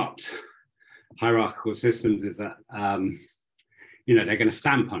disrupt hierarchical systems is that they're going to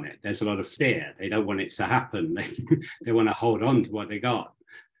stamp on it. There's a lot of fear. They don't want it to happen. They want to hold on to what they got.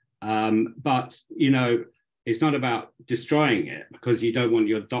 But it's not about destroying it, because you don't want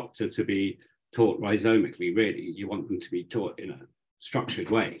your doctor to be taught rhizomically. Really, you want them to be taught in a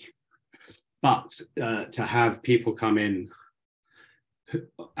structured way. But to have people come in,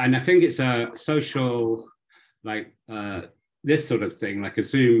 and I think it's a social, this sort of thing, like a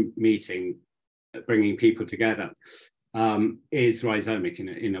Zoom meeting, bringing people together, is rhizomic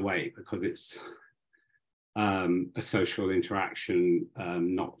in a way, because it's a social interaction,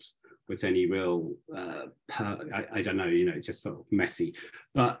 not with any real, I don't know, you know, just sort of messy.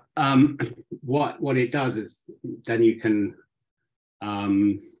 But what it does is then you can,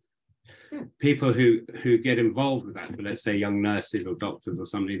 people who get involved with that, so let's say young nurses or doctors or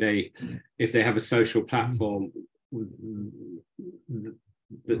somebody, if they have a social platform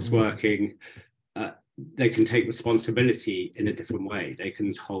that's working, they can take responsibility in a different way. They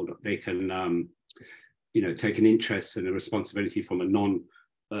can you know, take an interest and a responsibility from a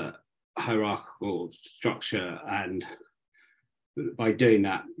non-hierarchical structure, and by doing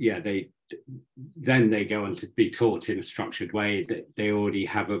that, yeah, they go on to be taught in a structured way that they already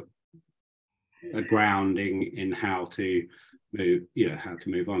have a grounding in how to move, you know, how to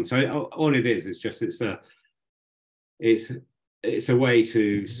move on. So all it is just it's a way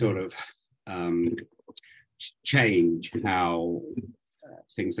to sort of change how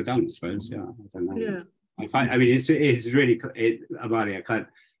things are done, I suppose. Yeah, I don't know. Yeah. I mean, it's really, Amalia, I can't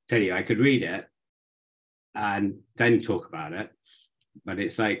tell you, I could read it and then talk about it, but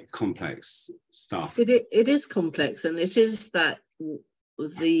it's like complex stuff. It is complex, and it is that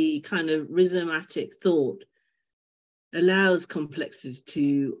the kind of rhizomatic thought allows complexity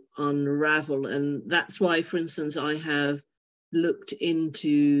to unravel. And that's why, for instance, I have looked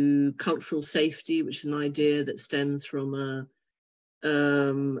into cultural safety, which is an idea that stems from a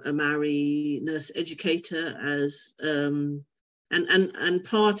Maori nurse educator, as and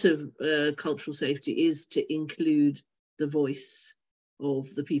part of cultural safety is to include the voice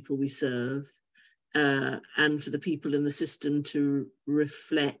of the people we serve, and for the people in the system to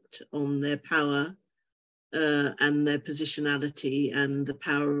reflect on their power and their positionality and the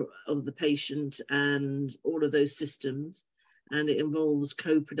power of the patient and all of those systems. And it involves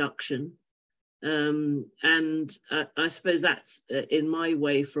co-production. And I suppose that's, in my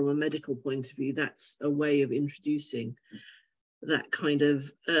way, from a medical point of view, that's a way of introducing that kind of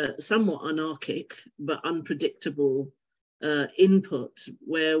somewhat anarchic but unpredictable input,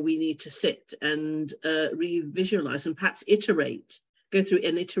 where we need to sit and revisualize and perhaps go through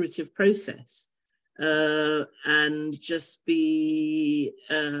an iterative process, and just be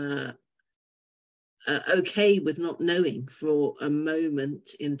okay with not knowing for a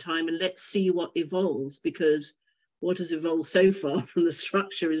moment in time, and let's see what evolves, because what has evolved so far from the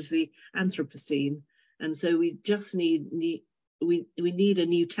structure is the Anthropocene, and so we just need we need a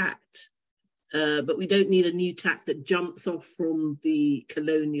new tact, but we don't need a new tact that jumps off from the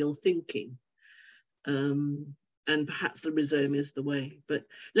colonial thinking, and perhaps the rhizome is the way. But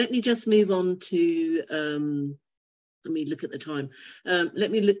let me just move on to let me look at the time.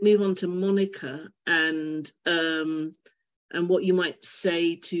 Let me move on to Monica and what you might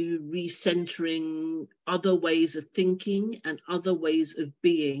say to recentering other ways of thinking and other ways of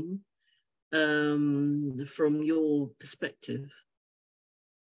being from your perspective.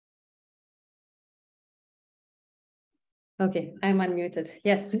 Okay, I'm unmuted.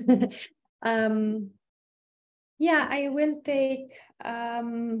 Yes. Yeah, I will take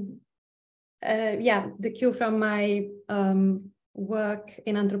the cue from my work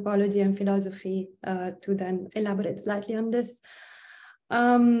in anthropology and philosophy to then elaborate slightly on this.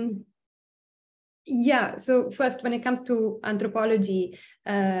 So first, when it comes to anthropology,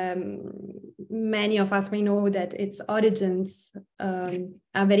 many of us may know that its origins are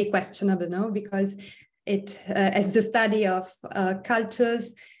very questionable now, because it, as the study of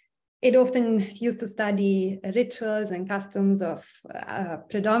cultures, it often used to study rituals and customs of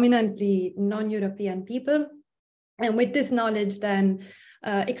predominantly non-European people. And with this knowledge, then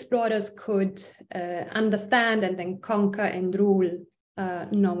explorers could understand and then conquer and rule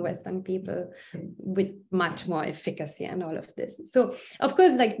non-Western people with much more efficacy and all of this. So, of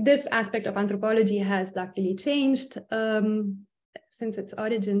course, like, this aspect of anthropology has luckily changed since its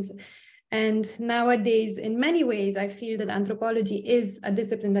origins. And nowadays, in many ways, I feel that anthropology is a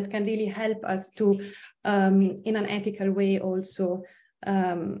discipline that can really help us to, in an ethical way, also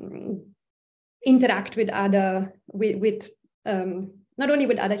interact with not only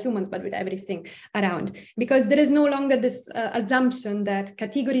with other humans, but with everything around. Because there is no longer this assumption that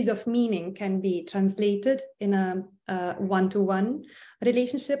categories of meaning can be translated in a one-to-one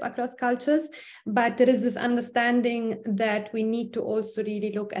relationship across cultures, but there is this understanding that we need to also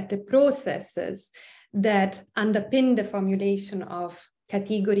really look at the processes that underpin the formulation of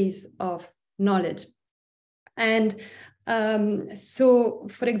categories of knowledge. And so,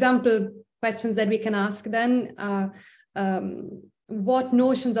 for example, questions that we can ask then are, what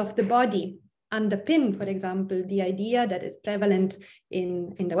notions of the body underpin, for example, the idea that is prevalent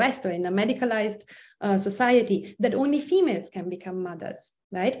in the West or in a medicalized society that only females can become mothers,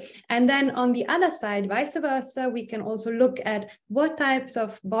 right? And then on the other side, vice versa, we can also look at what types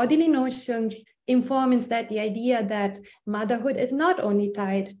of bodily notions inform instead the idea that motherhood is not only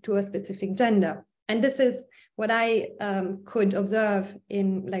tied to a specific gender. And this is what I could observe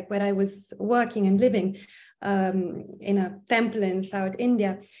in like where I was working and living in a temple in South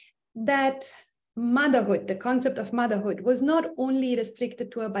India, that motherhood, the concept of motherhood, was not only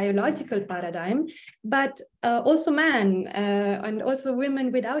restricted to a biological paradigm, but also men and also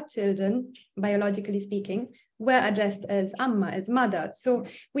women without children, biologically speaking, were addressed as amma, as mother. So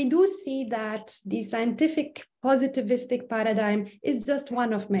we do see that the scientific positivistic paradigm is just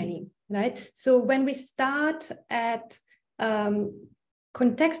one of many, right? So when we start at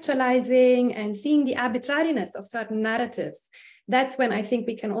contextualizing and seeing the arbitrariness of certain narratives, that's when I think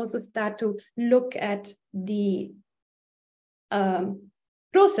we can also start to look at the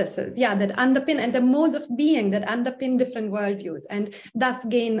processes, that underpin, and the modes of being that underpin different worldviews, and thus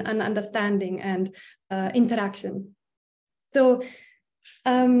gain an understanding and interaction. So,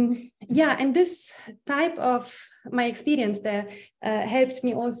 and this type of my experience there helped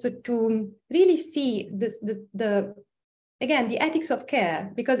me also to really see again, the ethics of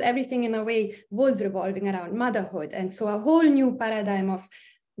care, because everything in a way was revolving around motherhood. And so a whole new paradigm of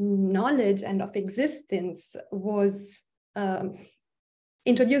knowledge and of existence was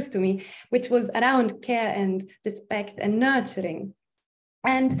introduced to me, which was around care and respect and nurturing.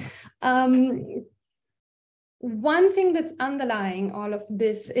 And one thing that's underlying all of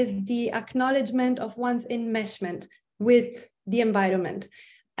this is the acknowledgement of one's enmeshment with the environment.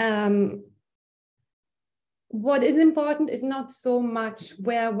 What is important is not so much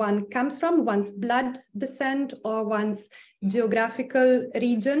where one comes from, one's blood descent or one's geographical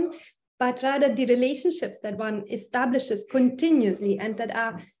region, but rather the relationships that one establishes continuously and that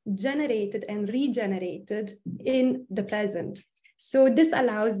are generated and regenerated in the present. So this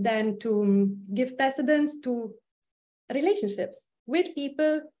allows then to give precedence to relationships with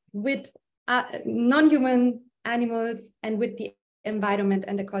people, with non-human animals, and with the environment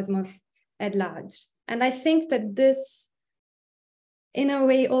and the cosmos at large. And I think that this, in a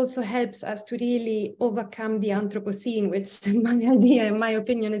way, also helps us to really overcome the Anthropocene, which in my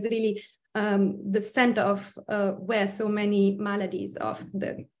opinion, is really the center of where so many maladies of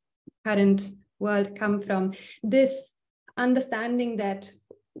the current world come from. This understanding that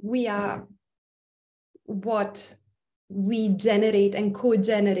we are what we generate and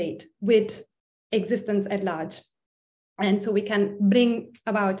co-generate with existence at large. And so we can bring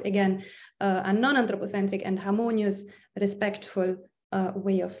about, again, a non-anthropocentric and harmonious, respectful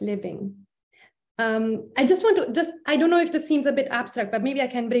way of living. I just want to, I don't know if this seems a bit abstract, but maybe I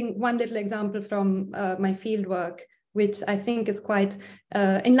can bring one little example from my field work, which I think is quite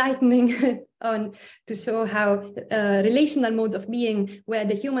enlightening to show how relational modes of being, where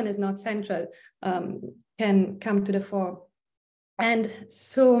the human is not central, can come to the fore. And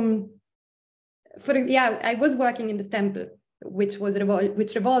so, I was working in this temple, which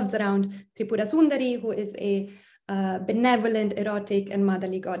revolves around Tripura Sundari, who is a benevolent, erotic, and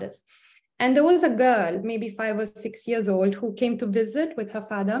motherly goddess. And there was a girl, maybe 5 or 6 years old, who came to visit with her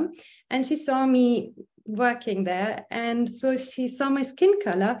father, and she saw me working there. And so she saw my skin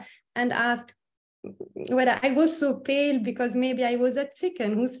color and asked whether I was so pale because maybe I was a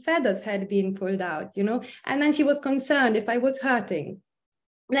chicken whose feathers had been pulled out, you know? And then she was concerned if I was hurting.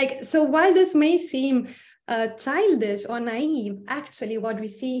 So while this may seem childish or naive, actually what we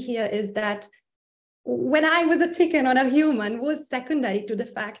see here is that when I was a chicken or a human was secondary to the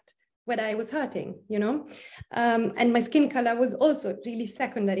fact whether I was hurting, you know? And my skin color was also really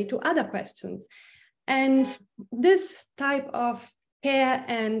secondary to other questions. And this type of care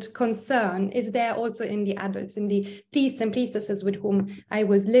and concern is there also in the adults, in the priests and priestesses with whom I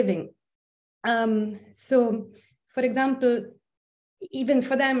was living. So, for example, even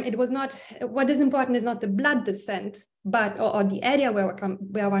for them, it was not, what is important is not the blood descent, but or the area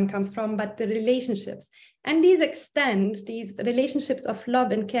where one comes from, but the relationships. And these relationships of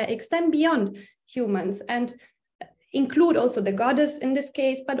love and care extend beyond humans and include also the goddess in this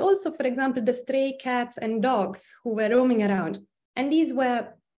case, but also, for example, the stray cats and dogs who were roaming around. And these were,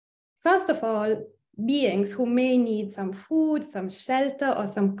 first of all, beings who may need some food, some shelter, or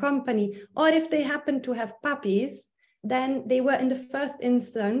some company, or if they happen to have puppies, then they were in the first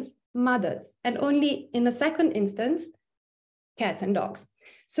instance mothers, and only in the second instance, cats and dogs.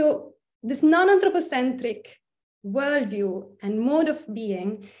 So this non-anthropocentric worldview and mode of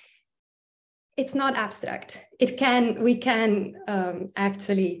being, it's not abstract. We can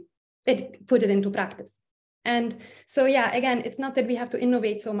actually put it into practice. And so, yeah, again, it's not that we have to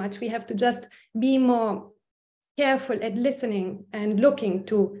innovate so much. We have to just be more careful at listening and looking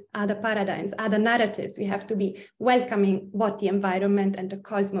to other paradigms, other narratives. We have to be welcoming what the environment and the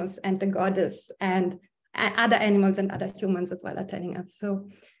cosmos and the goddess and other animals and other humans as well are telling us. So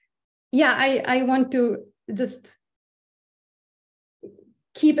yeah, I want to just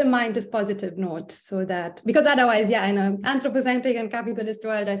keep in mind this positive note, so that, because otherwise, yeah, in an anthropocentric and capitalist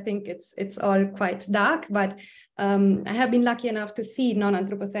world, I think it's all quite dark, but I have been lucky enough to see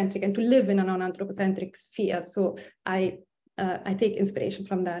non-anthropocentric and to live in a non-anthropocentric sphere. So I take inspiration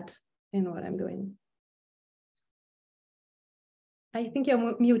from that in what I'm doing. I think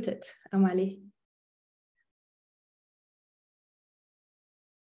you're muted, Amali.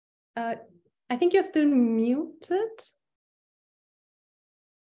 I think you're still muted.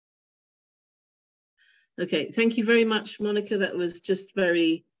 Okay, thank you very much, Monica. That was just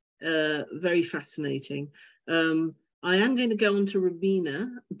very, very fascinating. I am going to go on to Romina,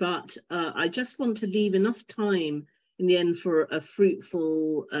 but I just want to leave enough time in the end for a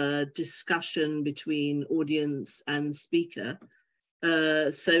fruitful discussion between audience and speaker.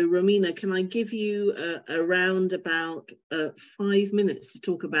 So Romina, can I give you around about 5 minutes to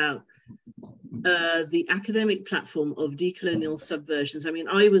talk about the academic platform of Decolonial Subversions? I mean,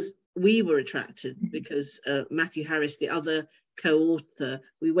 we were attracted because Matthew Harris, the other co-author,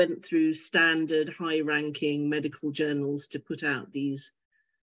 we went through standard high-ranking medical journals to put out these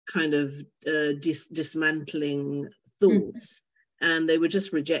kind of dismantling thoughts, and they were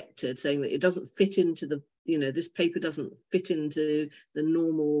just rejected, saying that it doesn't fit into the, this paper doesn't fit into the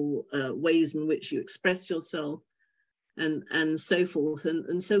normal ways in which you express yourself, and so forth.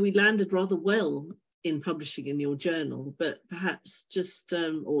 And so we landed rather well in publishing in your journal, but perhaps just,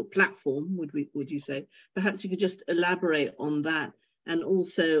 or platform, would you say? Perhaps you could just elaborate on that, and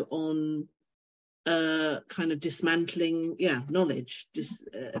also on kind of dismantling, knowledge,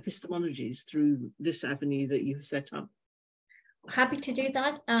 epistemologies through this avenue that you've set up. Happy to do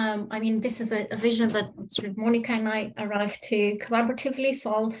that. I mean, this is a vision that sort of Monica and I arrived to collaboratively.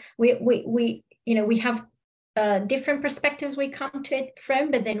 So we have different perspectives we come to it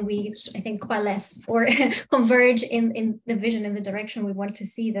from, but then we, I think, coalesce or converge in the vision and the direction we want to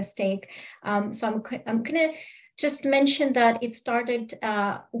see this take. So I'm gonna just mention that it started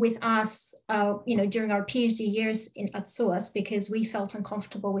with us, during our PhD years at SOAS, because we felt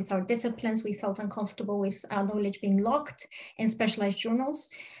uncomfortable with our disciplines. We felt uncomfortable with our knowledge being locked in specialized journals.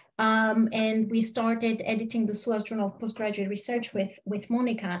 And we started editing the SOAS Journal of Postgraduate Research with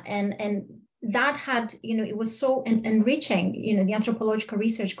Monica, and that had, it was so enriching, the anthropological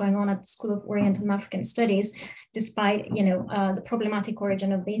research going on at the School of Oriental and African Studies, despite, the problematic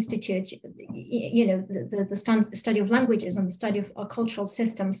origin of the institute, the study of languages and the study of cultural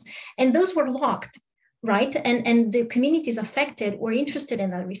systems. And those were locked, right? And the communities affected or interested in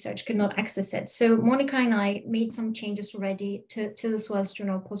that research could not access it. So Monica and I made some changes already to the SOAS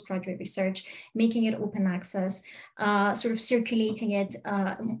Journal of Postgraduate Research, making it open access, sort of circulating it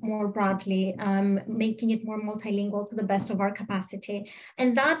more broadly, making it more multilingual to the best of our capacity.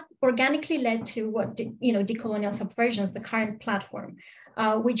 And that organically led to what, Decolonial Subversions, the current platform,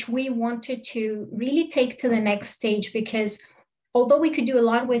 which we wanted to really take to the next stage, because although we could do a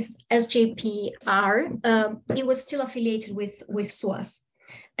lot with SJPR, it was still affiliated with SOAS.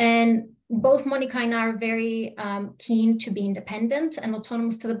 And both Monica and I are very keen to be independent and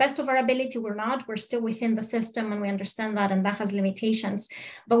autonomous to the best of our ability. We're still within the system, and we understand that, and that has limitations.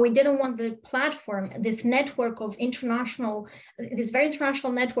 But we didn't want the platform, this network of this very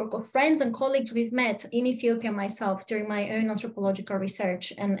international network of friends and colleagues we've met in Ethiopia, myself, during my own anthropological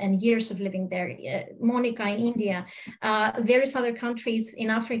research and years of living there, Monica in India, various other countries in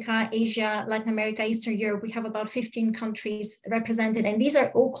Africa, Asia, Latin America, Eastern Europe. We have about 15 countries represented, and these are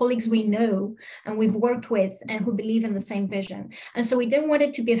all colleagues we know and we've worked with and who believe in the same vision. And so we didn't want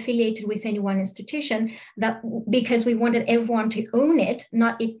it to be affiliated with any one institution, because we wanted everyone to own it,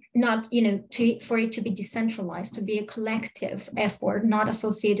 for it to be decentralized, to be a collective effort, not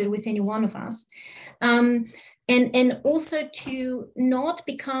associated with any one of us. And also to not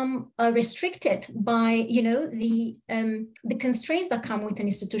become restricted by, the constraints that come with an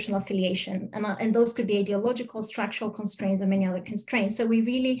institutional affiliation. And those could be ideological, structural constraints, and many other constraints. So we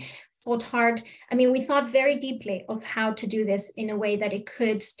really thought hard. I mean, we thought very deeply of how to do this in a way that it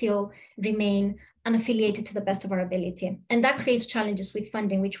could still remain unaffiliated to the best of our ability. And that creates challenges with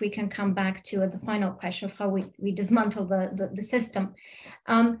funding, which we can come back to at the final question of how we dismantle the system.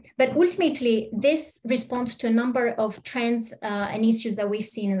 But ultimately, this responds to a number of trends and issues that we've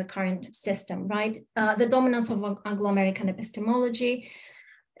seen in the current system, right? The dominance of Anglo-American epistemology,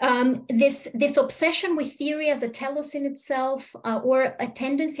 This obsession with theory as a telos in itself, or a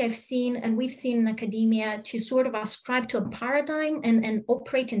tendency I've seen, and we've seen in academia, to sort of ascribe to a paradigm and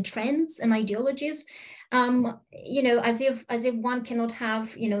operate in trends and ideologies, as if one cannot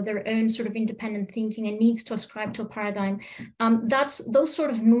have, their own sort of independent thinking and needs to ascribe to a paradigm. That's those sort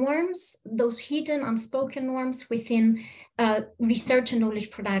of norms, those hidden, unspoken norms within research and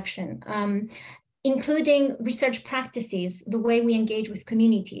knowledge production. Including research practices, the way we engage with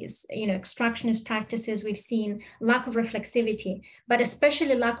communities, extractionist practices, we've seen lack of reflexivity, but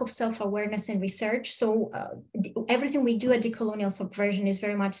especially lack of self-awareness in research. So everything we do at Decolonial Subversion is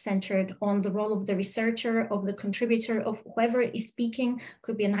very much centered on the role of the researcher, of the contributor, of whoever is speaking,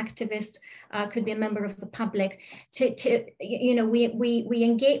 could be an activist, could be a member of the public. We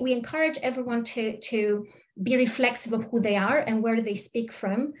encourage everyone to be reflexive of who they are and where they speak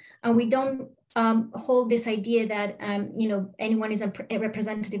from, and we don't hold this idea that anyone is a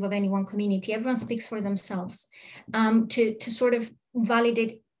representative of any one community. Everyone speaks for themselves, to sort of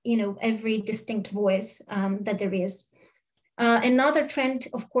validate every distinct voice that there is. Another trend,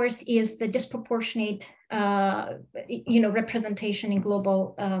 of course, is the disproportionate representation in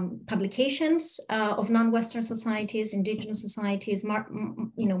global publications of non-Western societies, indigenous societies,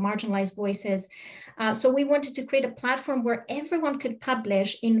 marginalized voices. So we wanted to create a platform where everyone could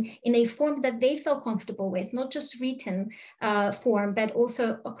publish in a form that they felt comfortable with, not just written form, but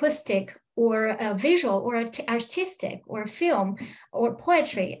also acoustic or visual or artistic or film or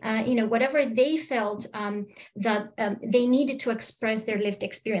poetry, whatever they felt that they needed to express their lived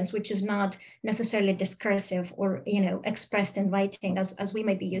experience, which is not necessarily discursive or expressed in writing as we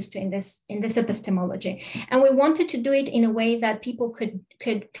might be used to in this epistemology. And we wanted to do it in a way that people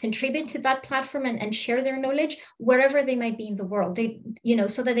could contribute to that platform and share their knowledge wherever they might be in the world.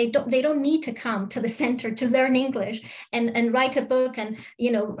 So that they don't need to come to the center to learn English and write a book and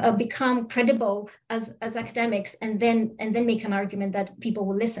become credible as academics and then make an argument that people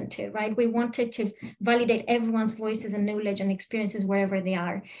will listen to, right? We wanted to validate everyone's voices and knowledge and experiences wherever they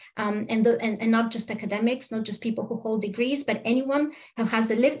are, and not just academics, not just people who hold degrees, but anyone who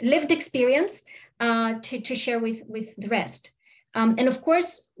has a lived experience to share with the rest. And of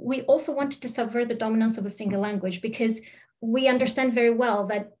course, we also wanted to subvert the dominance of a single language, because we understand very well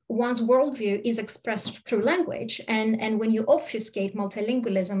that one's worldview is expressed through language. And when you obfuscate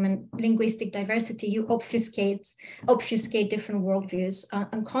multilingualism and linguistic diversity, you obfuscate different worldviews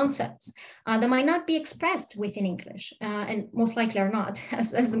and concepts that might not be expressed within English, and most likely are not,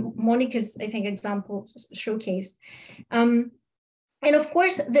 as Monica's, I think, example showcased. And of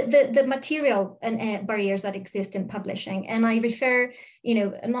course, the material and barriers that exist in publishing. And I refer,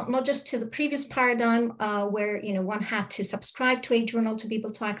 not just to the previous paradigm where, one had to subscribe to a journal to be able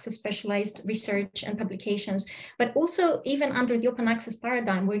to access specialized research and publications, but also even under the open access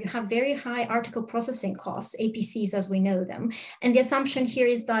paradigm where you have very high article processing costs, APCs as we know them. And the assumption here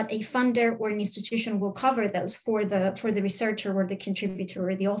is that a funder or an institution will cover those for the researcher or the contributor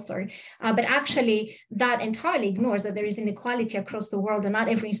or the author. But actually that entirely ignores that there is inequality across the world, and not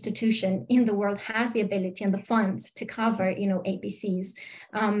every institution in the world has the ability and the funds to cover, APCs.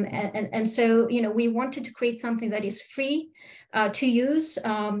 And so, we wanted to create something that is free to use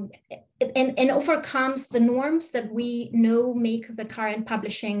and overcomes the norms that we know make the current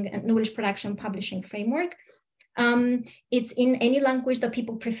publishing and knowledge production publishing framework. It's in any language that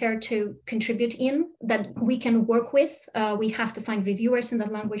people prefer to contribute in, that we can work with. We have to find reviewers in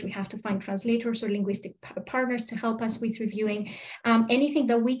that language. We have to find translators or linguistic partners to help us with reviewing. Anything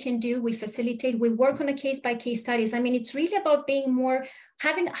that we can do, we facilitate. We work on a case-by-case studies. I mean, it's really about being more,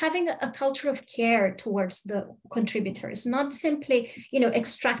 having a culture of care towards the contributors, not simply,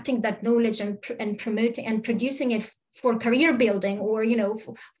 extracting that knowledge and promoting and producing it for career building or,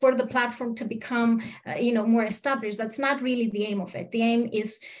 for the platform to become, more established. That's not really the aim of it. The aim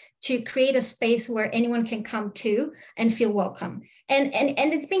is to create a space where anyone can come to and feel welcome. And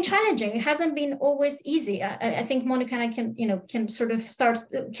it's been challenging. It hasn't been always easy. I think Monica and I can sort of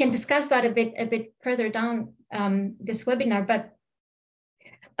can discuss that a bit further down this webinar, but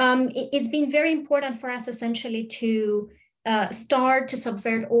it's been very important for us essentially to start to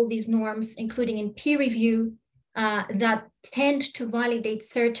subvert all these norms, including in peer review, that tend to validate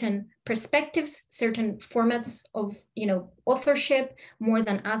certain perspectives, certain formats of authorship more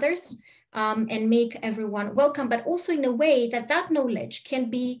than others, and make everyone welcome, but also in a way that knowledge can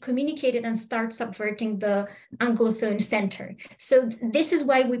be communicated and start subverting the Anglophone center. So this is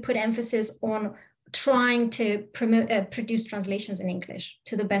why we put emphasis on trying to produce translations in English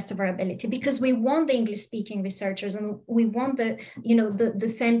to the best of our ability, because we want the English-speaking researchers, and we want the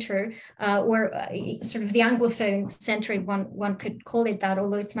center, or sort of the Anglophone center, if one could call it that,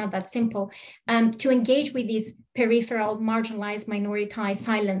 although it's not that simple, to engage with these peripheral, marginalized, minoritized,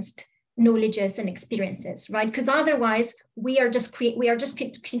 silenced knowledges and experiences, right? Because otherwise we are just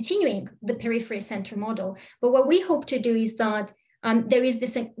continuing the periphery center model. But what we hope to do is that there is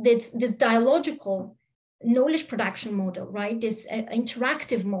this dialogical knowledge production model, right? This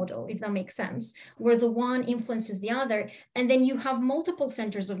interactive model, if that makes sense, where the one influences the other, and then you have multiple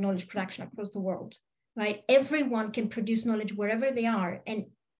centers of knowledge production across the world, right? Everyone can produce knowledge wherever they are, and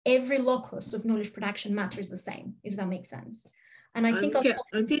every locus of knowledge production matters the same, if that makes sense. And I think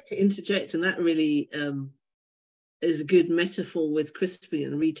I'm going to interject, and that really is a good metaphor with crisping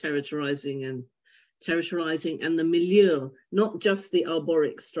and re-territorizing and territorizing, and the milieu, not just the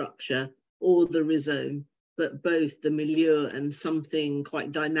arboric structure or the rhizome, but both the milieu and something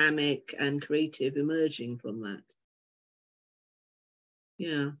quite dynamic and creative emerging from that.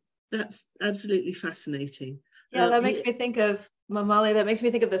 Yeah, that's absolutely fascinating. Yeah, that makes me think of, Mamali, that makes me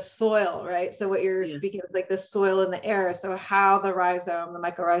think of the soil, right? So what you're speaking of, like the soil in the air. So how the rhizome, the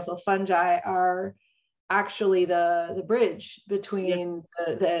mycorrhizal fungi are actually the bridge between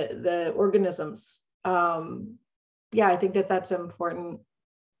the organisms. Yeah, I think that's important.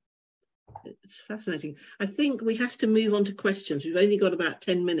 It's fascinating. I think we have to move on to questions. We've only got about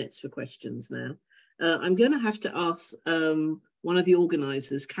 10 minutes for questions now. I'm going to have to ask one of the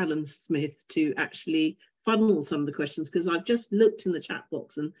organisers, Callum Smith, to actually funnel some of the questions, because I've just looked in the chat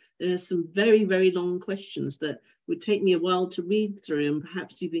box and there are some very, very long questions that would take me a while to read through, and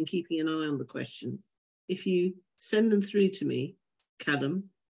perhaps you've been keeping an eye on the questions. If you send them through to me, Callum,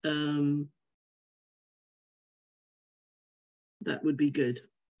 that would be good.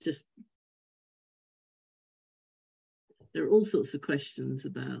 Just, there are all sorts of questions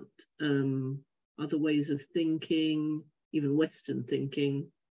about other ways of thinking, even Western thinking.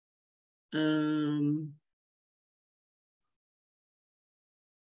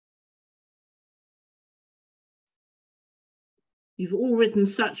 You've all written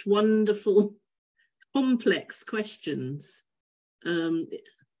such wonderful, complex questions.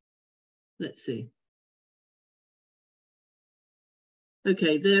 Let's see.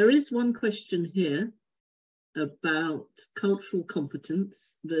 Okay, there is one question here about cultural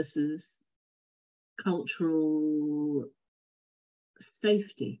competence versus cultural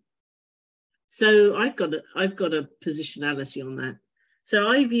safety. So I've got a positionality on that. So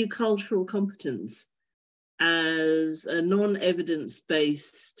I view cultural competence as a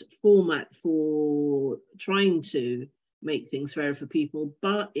non-evidence-based format for trying to make things fairer for people,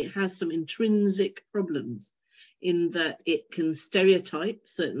 but it has some intrinsic problems in that it can stereotype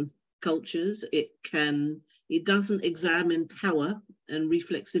certain cultures, it doesn't examine power and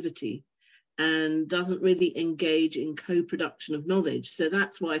reflexivity, and doesn't really engage in co-production of knowledge. So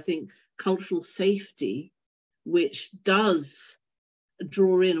that's why I think cultural safety, which does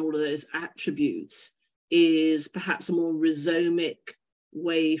draw in all of those attributes, is perhaps a more rhizomic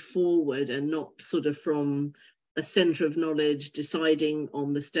way forward, and not sort of from a center of knowledge deciding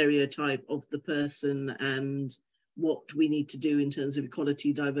on the stereotype of the person and what we need to do in terms of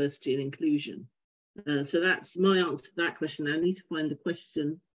equality, diversity, and inclusion. So that's my answer to that question. I need to find a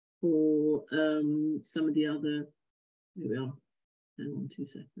question for some of the other, here we are, hang on 2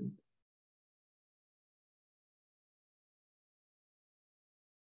 seconds.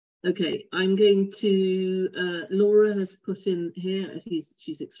 Okay, I'm going to, Laura has put in here,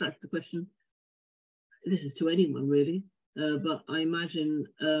 she's extracted the question. This is to anyone really, but I imagine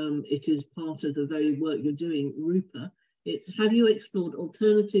it is part of the very work you're doing, Rupa. It's, have you explored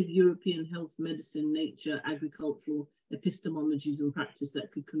alternative European health, medicine, nature, agricultural epistemologies and practice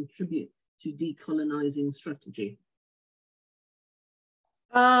that could contribute to decolonizing strategy?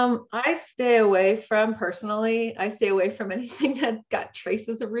 I stay away from anything that's got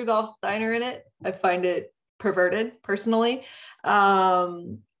traces of Rudolf Steiner in it. I find it perverted personally. But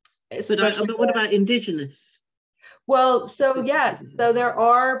what about indigenous? Well, so yes, so there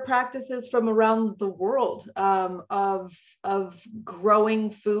are practices from around the world of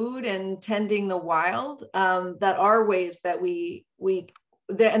growing food and tending the wild that are ways that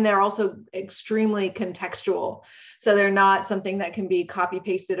and they're also extremely contextual. So they're not something that can be copy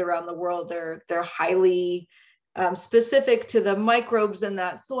pasted around the world. They're highly specific to the microbes in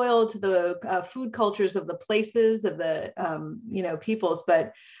that soil, to the food cultures of the places, of the peoples.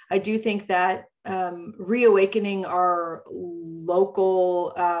 But I do think that reawakening our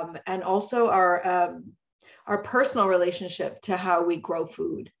local and also our personal relationship to how we grow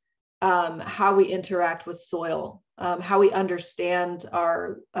food how we interact with soil, how we understand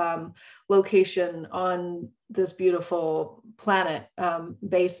our location on this beautiful planet,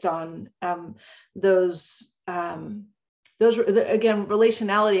 based on those, again,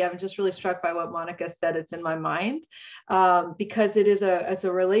 relationality. I'm just really struck by what Monica said. It's in my mind, because it is as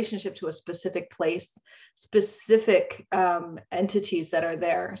a relationship to a specific place, specific entities that are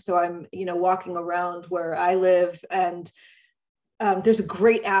there. So I'm, walking around where I live, and there's a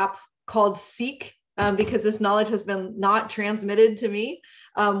great app called Seek, because this knowledge has been not transmitted to me,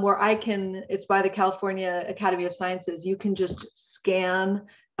 where it's by the California Academy of Sciences. You can just scan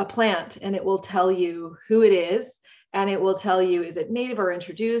a plant and it will tell you who it is. And it will tell you, is it native or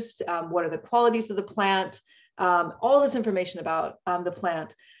introduced? What are the qualities of the plant? All this information about the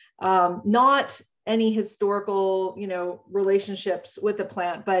plant. Not any historical, relationships with the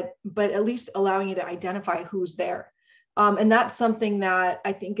plant, but at least allowing you to identify who's there. And that's something that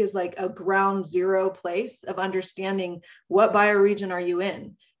I think is like a ground zero place of understanding what bioregion are you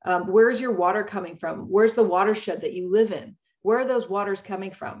in? Where's your water coming from? Where's the watershed that you live in? Where are those waters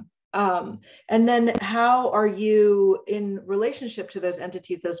coming from? And then how are you in relationship to those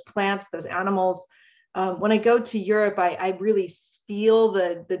entities, those plants, those animals? When I go to Europe, I really feel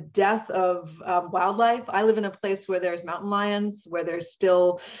the death of wildlife. I live in a place where there's mountain lions, where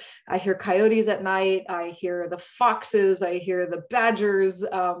I hear coyotes at night, I hear the foxes, I hear the badgers.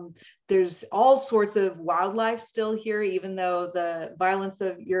 There's all sorts of wildlife still here, even though the violence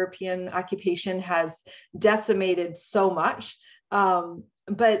of European occupation has decimated so much.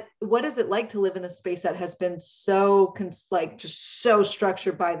 But what is it like to live in a space that has been so just so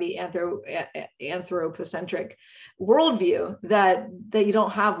structured by the anthropocentric worldview that you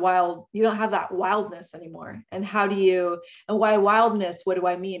don't have that wildness anymore? And why wildness? What do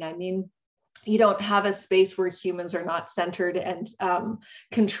I mean? I mean, you don't have a space where humans are not centered and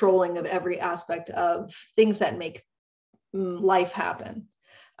controlling of every aspect of things that make life happen.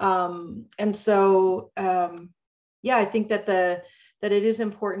 And so, I think that that it is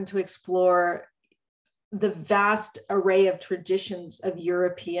important to explore the vast array of traditions of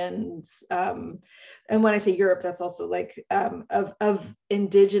Europeans. And when I say Europe, that's also like of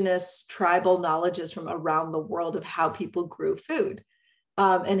indigenous tribal knowledges from around the world of how people grew food,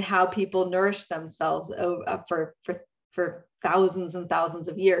 and how people nourished themselves for thousands and thousands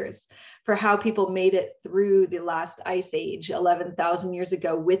of years, for how people made it through the last ice age 11,000 years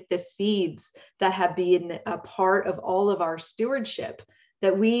ago with the seeds that have been a part of all of our stewardship,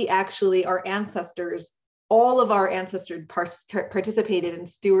 that we actually, all of our ancestors participated in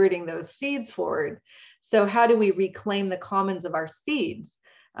stewarding those seeds forward. So how do we reclaim the commons of our seeds?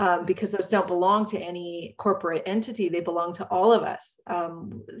 Because those don't belong to any corporate entity, they belong to all of us.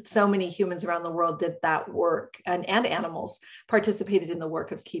 So many humans around the world did that work, and animals participated in the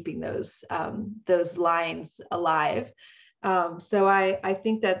work of keeping those lines alive. So I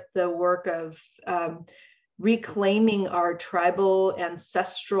think that the work of reclaiming our tribal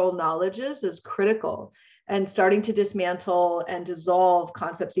ancestral knowledges is critical, and starting to dismantle and dissolve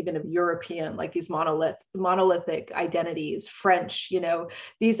concepts even of European, like these monolithic identities, French,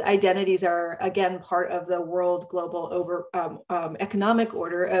 these identities are, again, part of the world global economic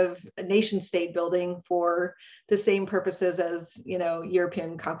order of nation state building for the same purposes as,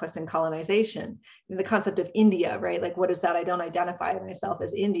 European conquest and colonization. And the concept of India, right? Like, what is that? I don't identify myself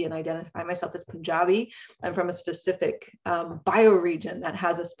as Indian, I identify myself as Punjabi. I'm from a specific bioregion that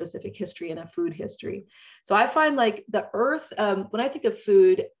has a specific history and a food history. So I find like the earth, when I think of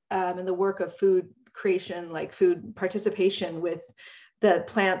food and the work of food creation, like food participation with the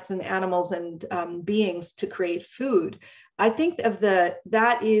plants and animals and beings to create food, I think of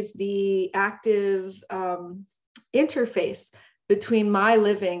that is the active interface between my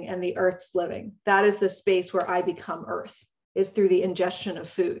living and the earth's living. That is the space where I become earth, is through the ingestion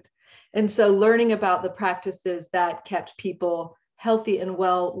of food. And so learning about the practices that kept people healthy and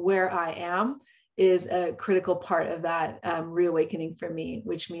well where I am is a critical part of that reawakening for me,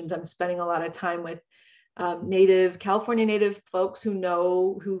 which means I'm spending a lot of time with California Native folks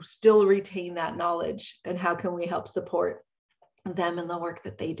who still retain that knowledge, and how can we help support them in the work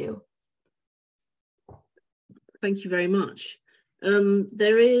that they do. Thank you very much. I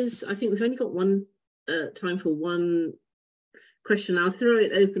think we've only got time for one question. I'll throw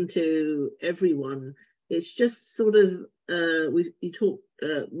it open to everyone. It's just sort of, you talked,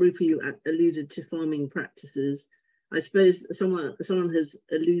 Rupa, you alluded to farming practices. I suppose someone has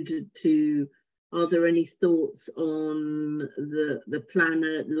alluded to, are there any thoughts on the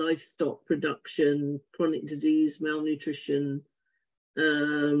planet, livestock production, chronic disease, malnutrition,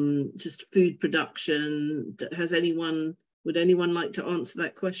 just food production? Has anyone Would anyone like to answer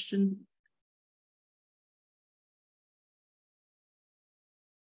that question?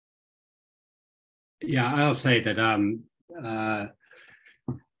 Yeah, I'll say that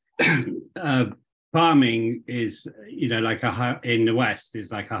farming is, you know, like in the West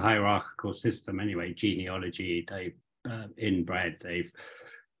is like a hierarchical system anyway. Genealogy, they've inbred, they've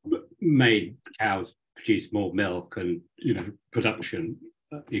made cows produce more milk, and, you know, production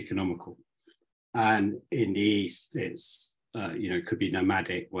economical. And in the East, it's you know, could be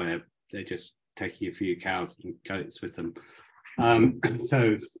nomadic, where they're just taking a few cows and goats with them.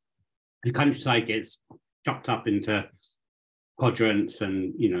 So the countryside gets chopped up into quadrants,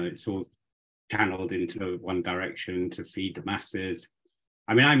 and, you know, it's all channeled into one direction to feed the masses.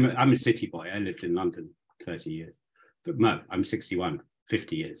 I mean, I'm a city boy. I lived in London 30 years, but no, I'm 61,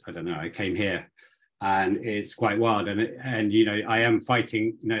 50 years. I don't know. I came here, and it's quite wild. And you know, I am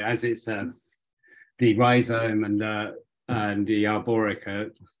fighting, you know, as it's the rhizome and the arborica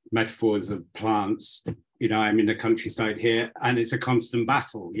metaphors of plants. You know, I'm in the countryside here, and it's a constant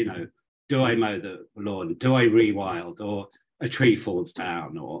battle. You know, do I mow the lawn? Do I rewild? Or a tree falls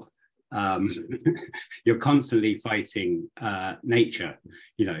down? Or you're constantly fighting nature.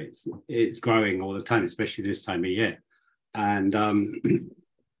 You know, it's growing all the time, especially this time of year, and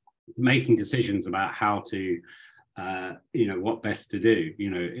making decisions about how to, you know, what best to do. You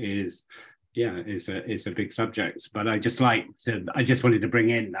know, is a big subject. But I just wanted to bring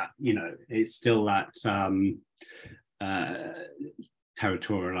in that, you know, it's still that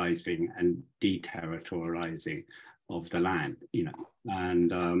territorializing and deterritorializing of the land, you know,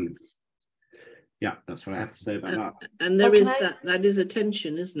 and yeah, that's what I have to say about that. And there is that is a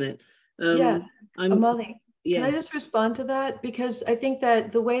tension, isn't it? Yeah, Amali, yes. Can I just respond to that? Because I think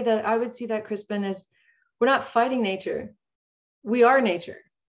that the way that I would see that, Crispin, is we're not fighting nature. We are nature.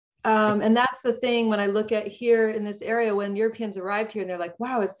 And that's the thing when I look at here in this area, when Europeans arrived here and they're like,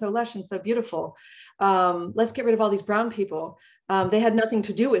 wow, it's so lush and so beautiful. Let's get rid of all these brown people. They had nothing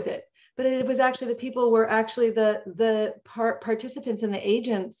to do with it. But it was actually the people were actually the participants and the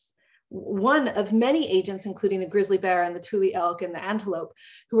agents, one of many agents, including the grizzly bear and the tule elk and the antelope,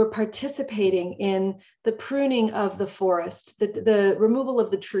 who were participating in the pruning of the forest, the removal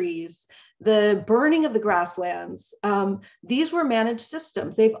of the trees, the burning of the grasslands. These were managed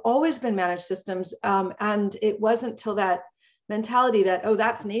systems. They've always been managed systems. And it wasn't till that mentality that, oh,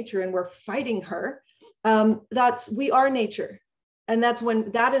 that's nature and we're fighting her. We are nature. And that's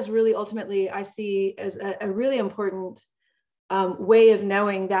when that is really ultimately, I see as a really important way of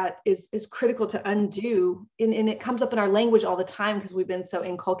knowing that is critical to undo. And it comes up in our language all the time because we've been so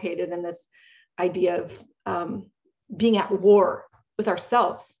inculcated in this idea of being at war with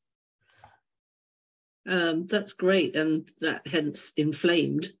ourselves. That's great, and that hence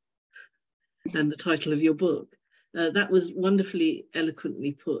Inflamed, and the title of your book. That was wonderfully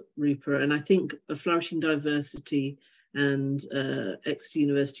eloquently put, Rupa, and I think a Flourishing Diversity and Exeter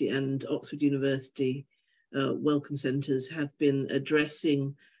University and Oxford University Welcome Centres have been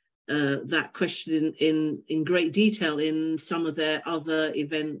addressing that question in great detail in some of their other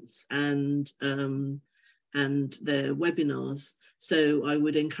events and their webinars. So I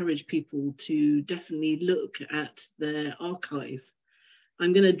would encourage people to definitely look at their archive.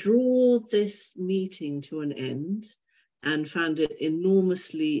 I'm going to draw this meeting to an end and found it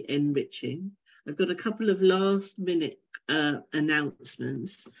enormously enriching. I've got a couple of last minute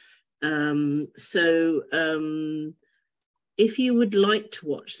announcements. If you would like to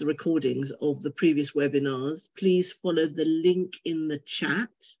watch the recordings of the previous webinars, please follow the link in the chat,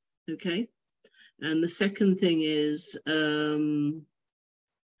 okay? And the second thing is,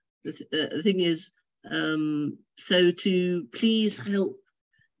 so to please help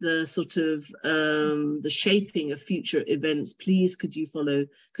the sort of the shaping of future events, please could you follow,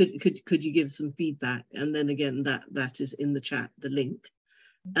 could you give some feedback? And then again, that is in the chat, the link.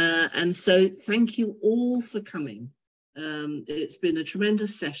 And so thank you all for coming. It's been a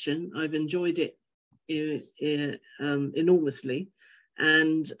tremendous session. I've enjoyed it enormously.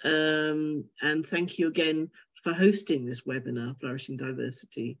 And thank you again for hosting this webinar, Flourishing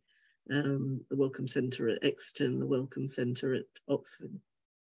Diversity, the Welcome Centre at Exeter and the Welcome Centre at Oxford.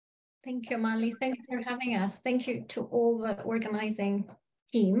 Thank you, Amali. Thank you for having us. Thank you to all the organizing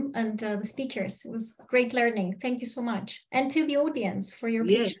team and the speakers. It was great learning. Thank you so much. And to the audience for your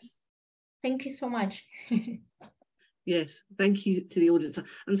patience. Thank you so much. Yes, thank you to the audience.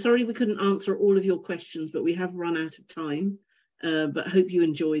 I'm sorry we couldn't answer all of your questions, but we have run out of time. But I hope you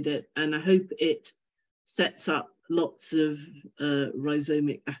enjoyed it, and I hope it sets up lots of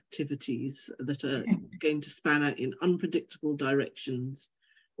rhizomic activities that are going to span out in unpredictable directions,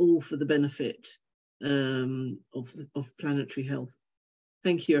 all for the benefit of planetary health.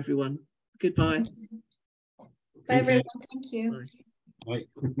 Thank you, everyone. Goodbye. Bye, everyone. Thank you. Bye.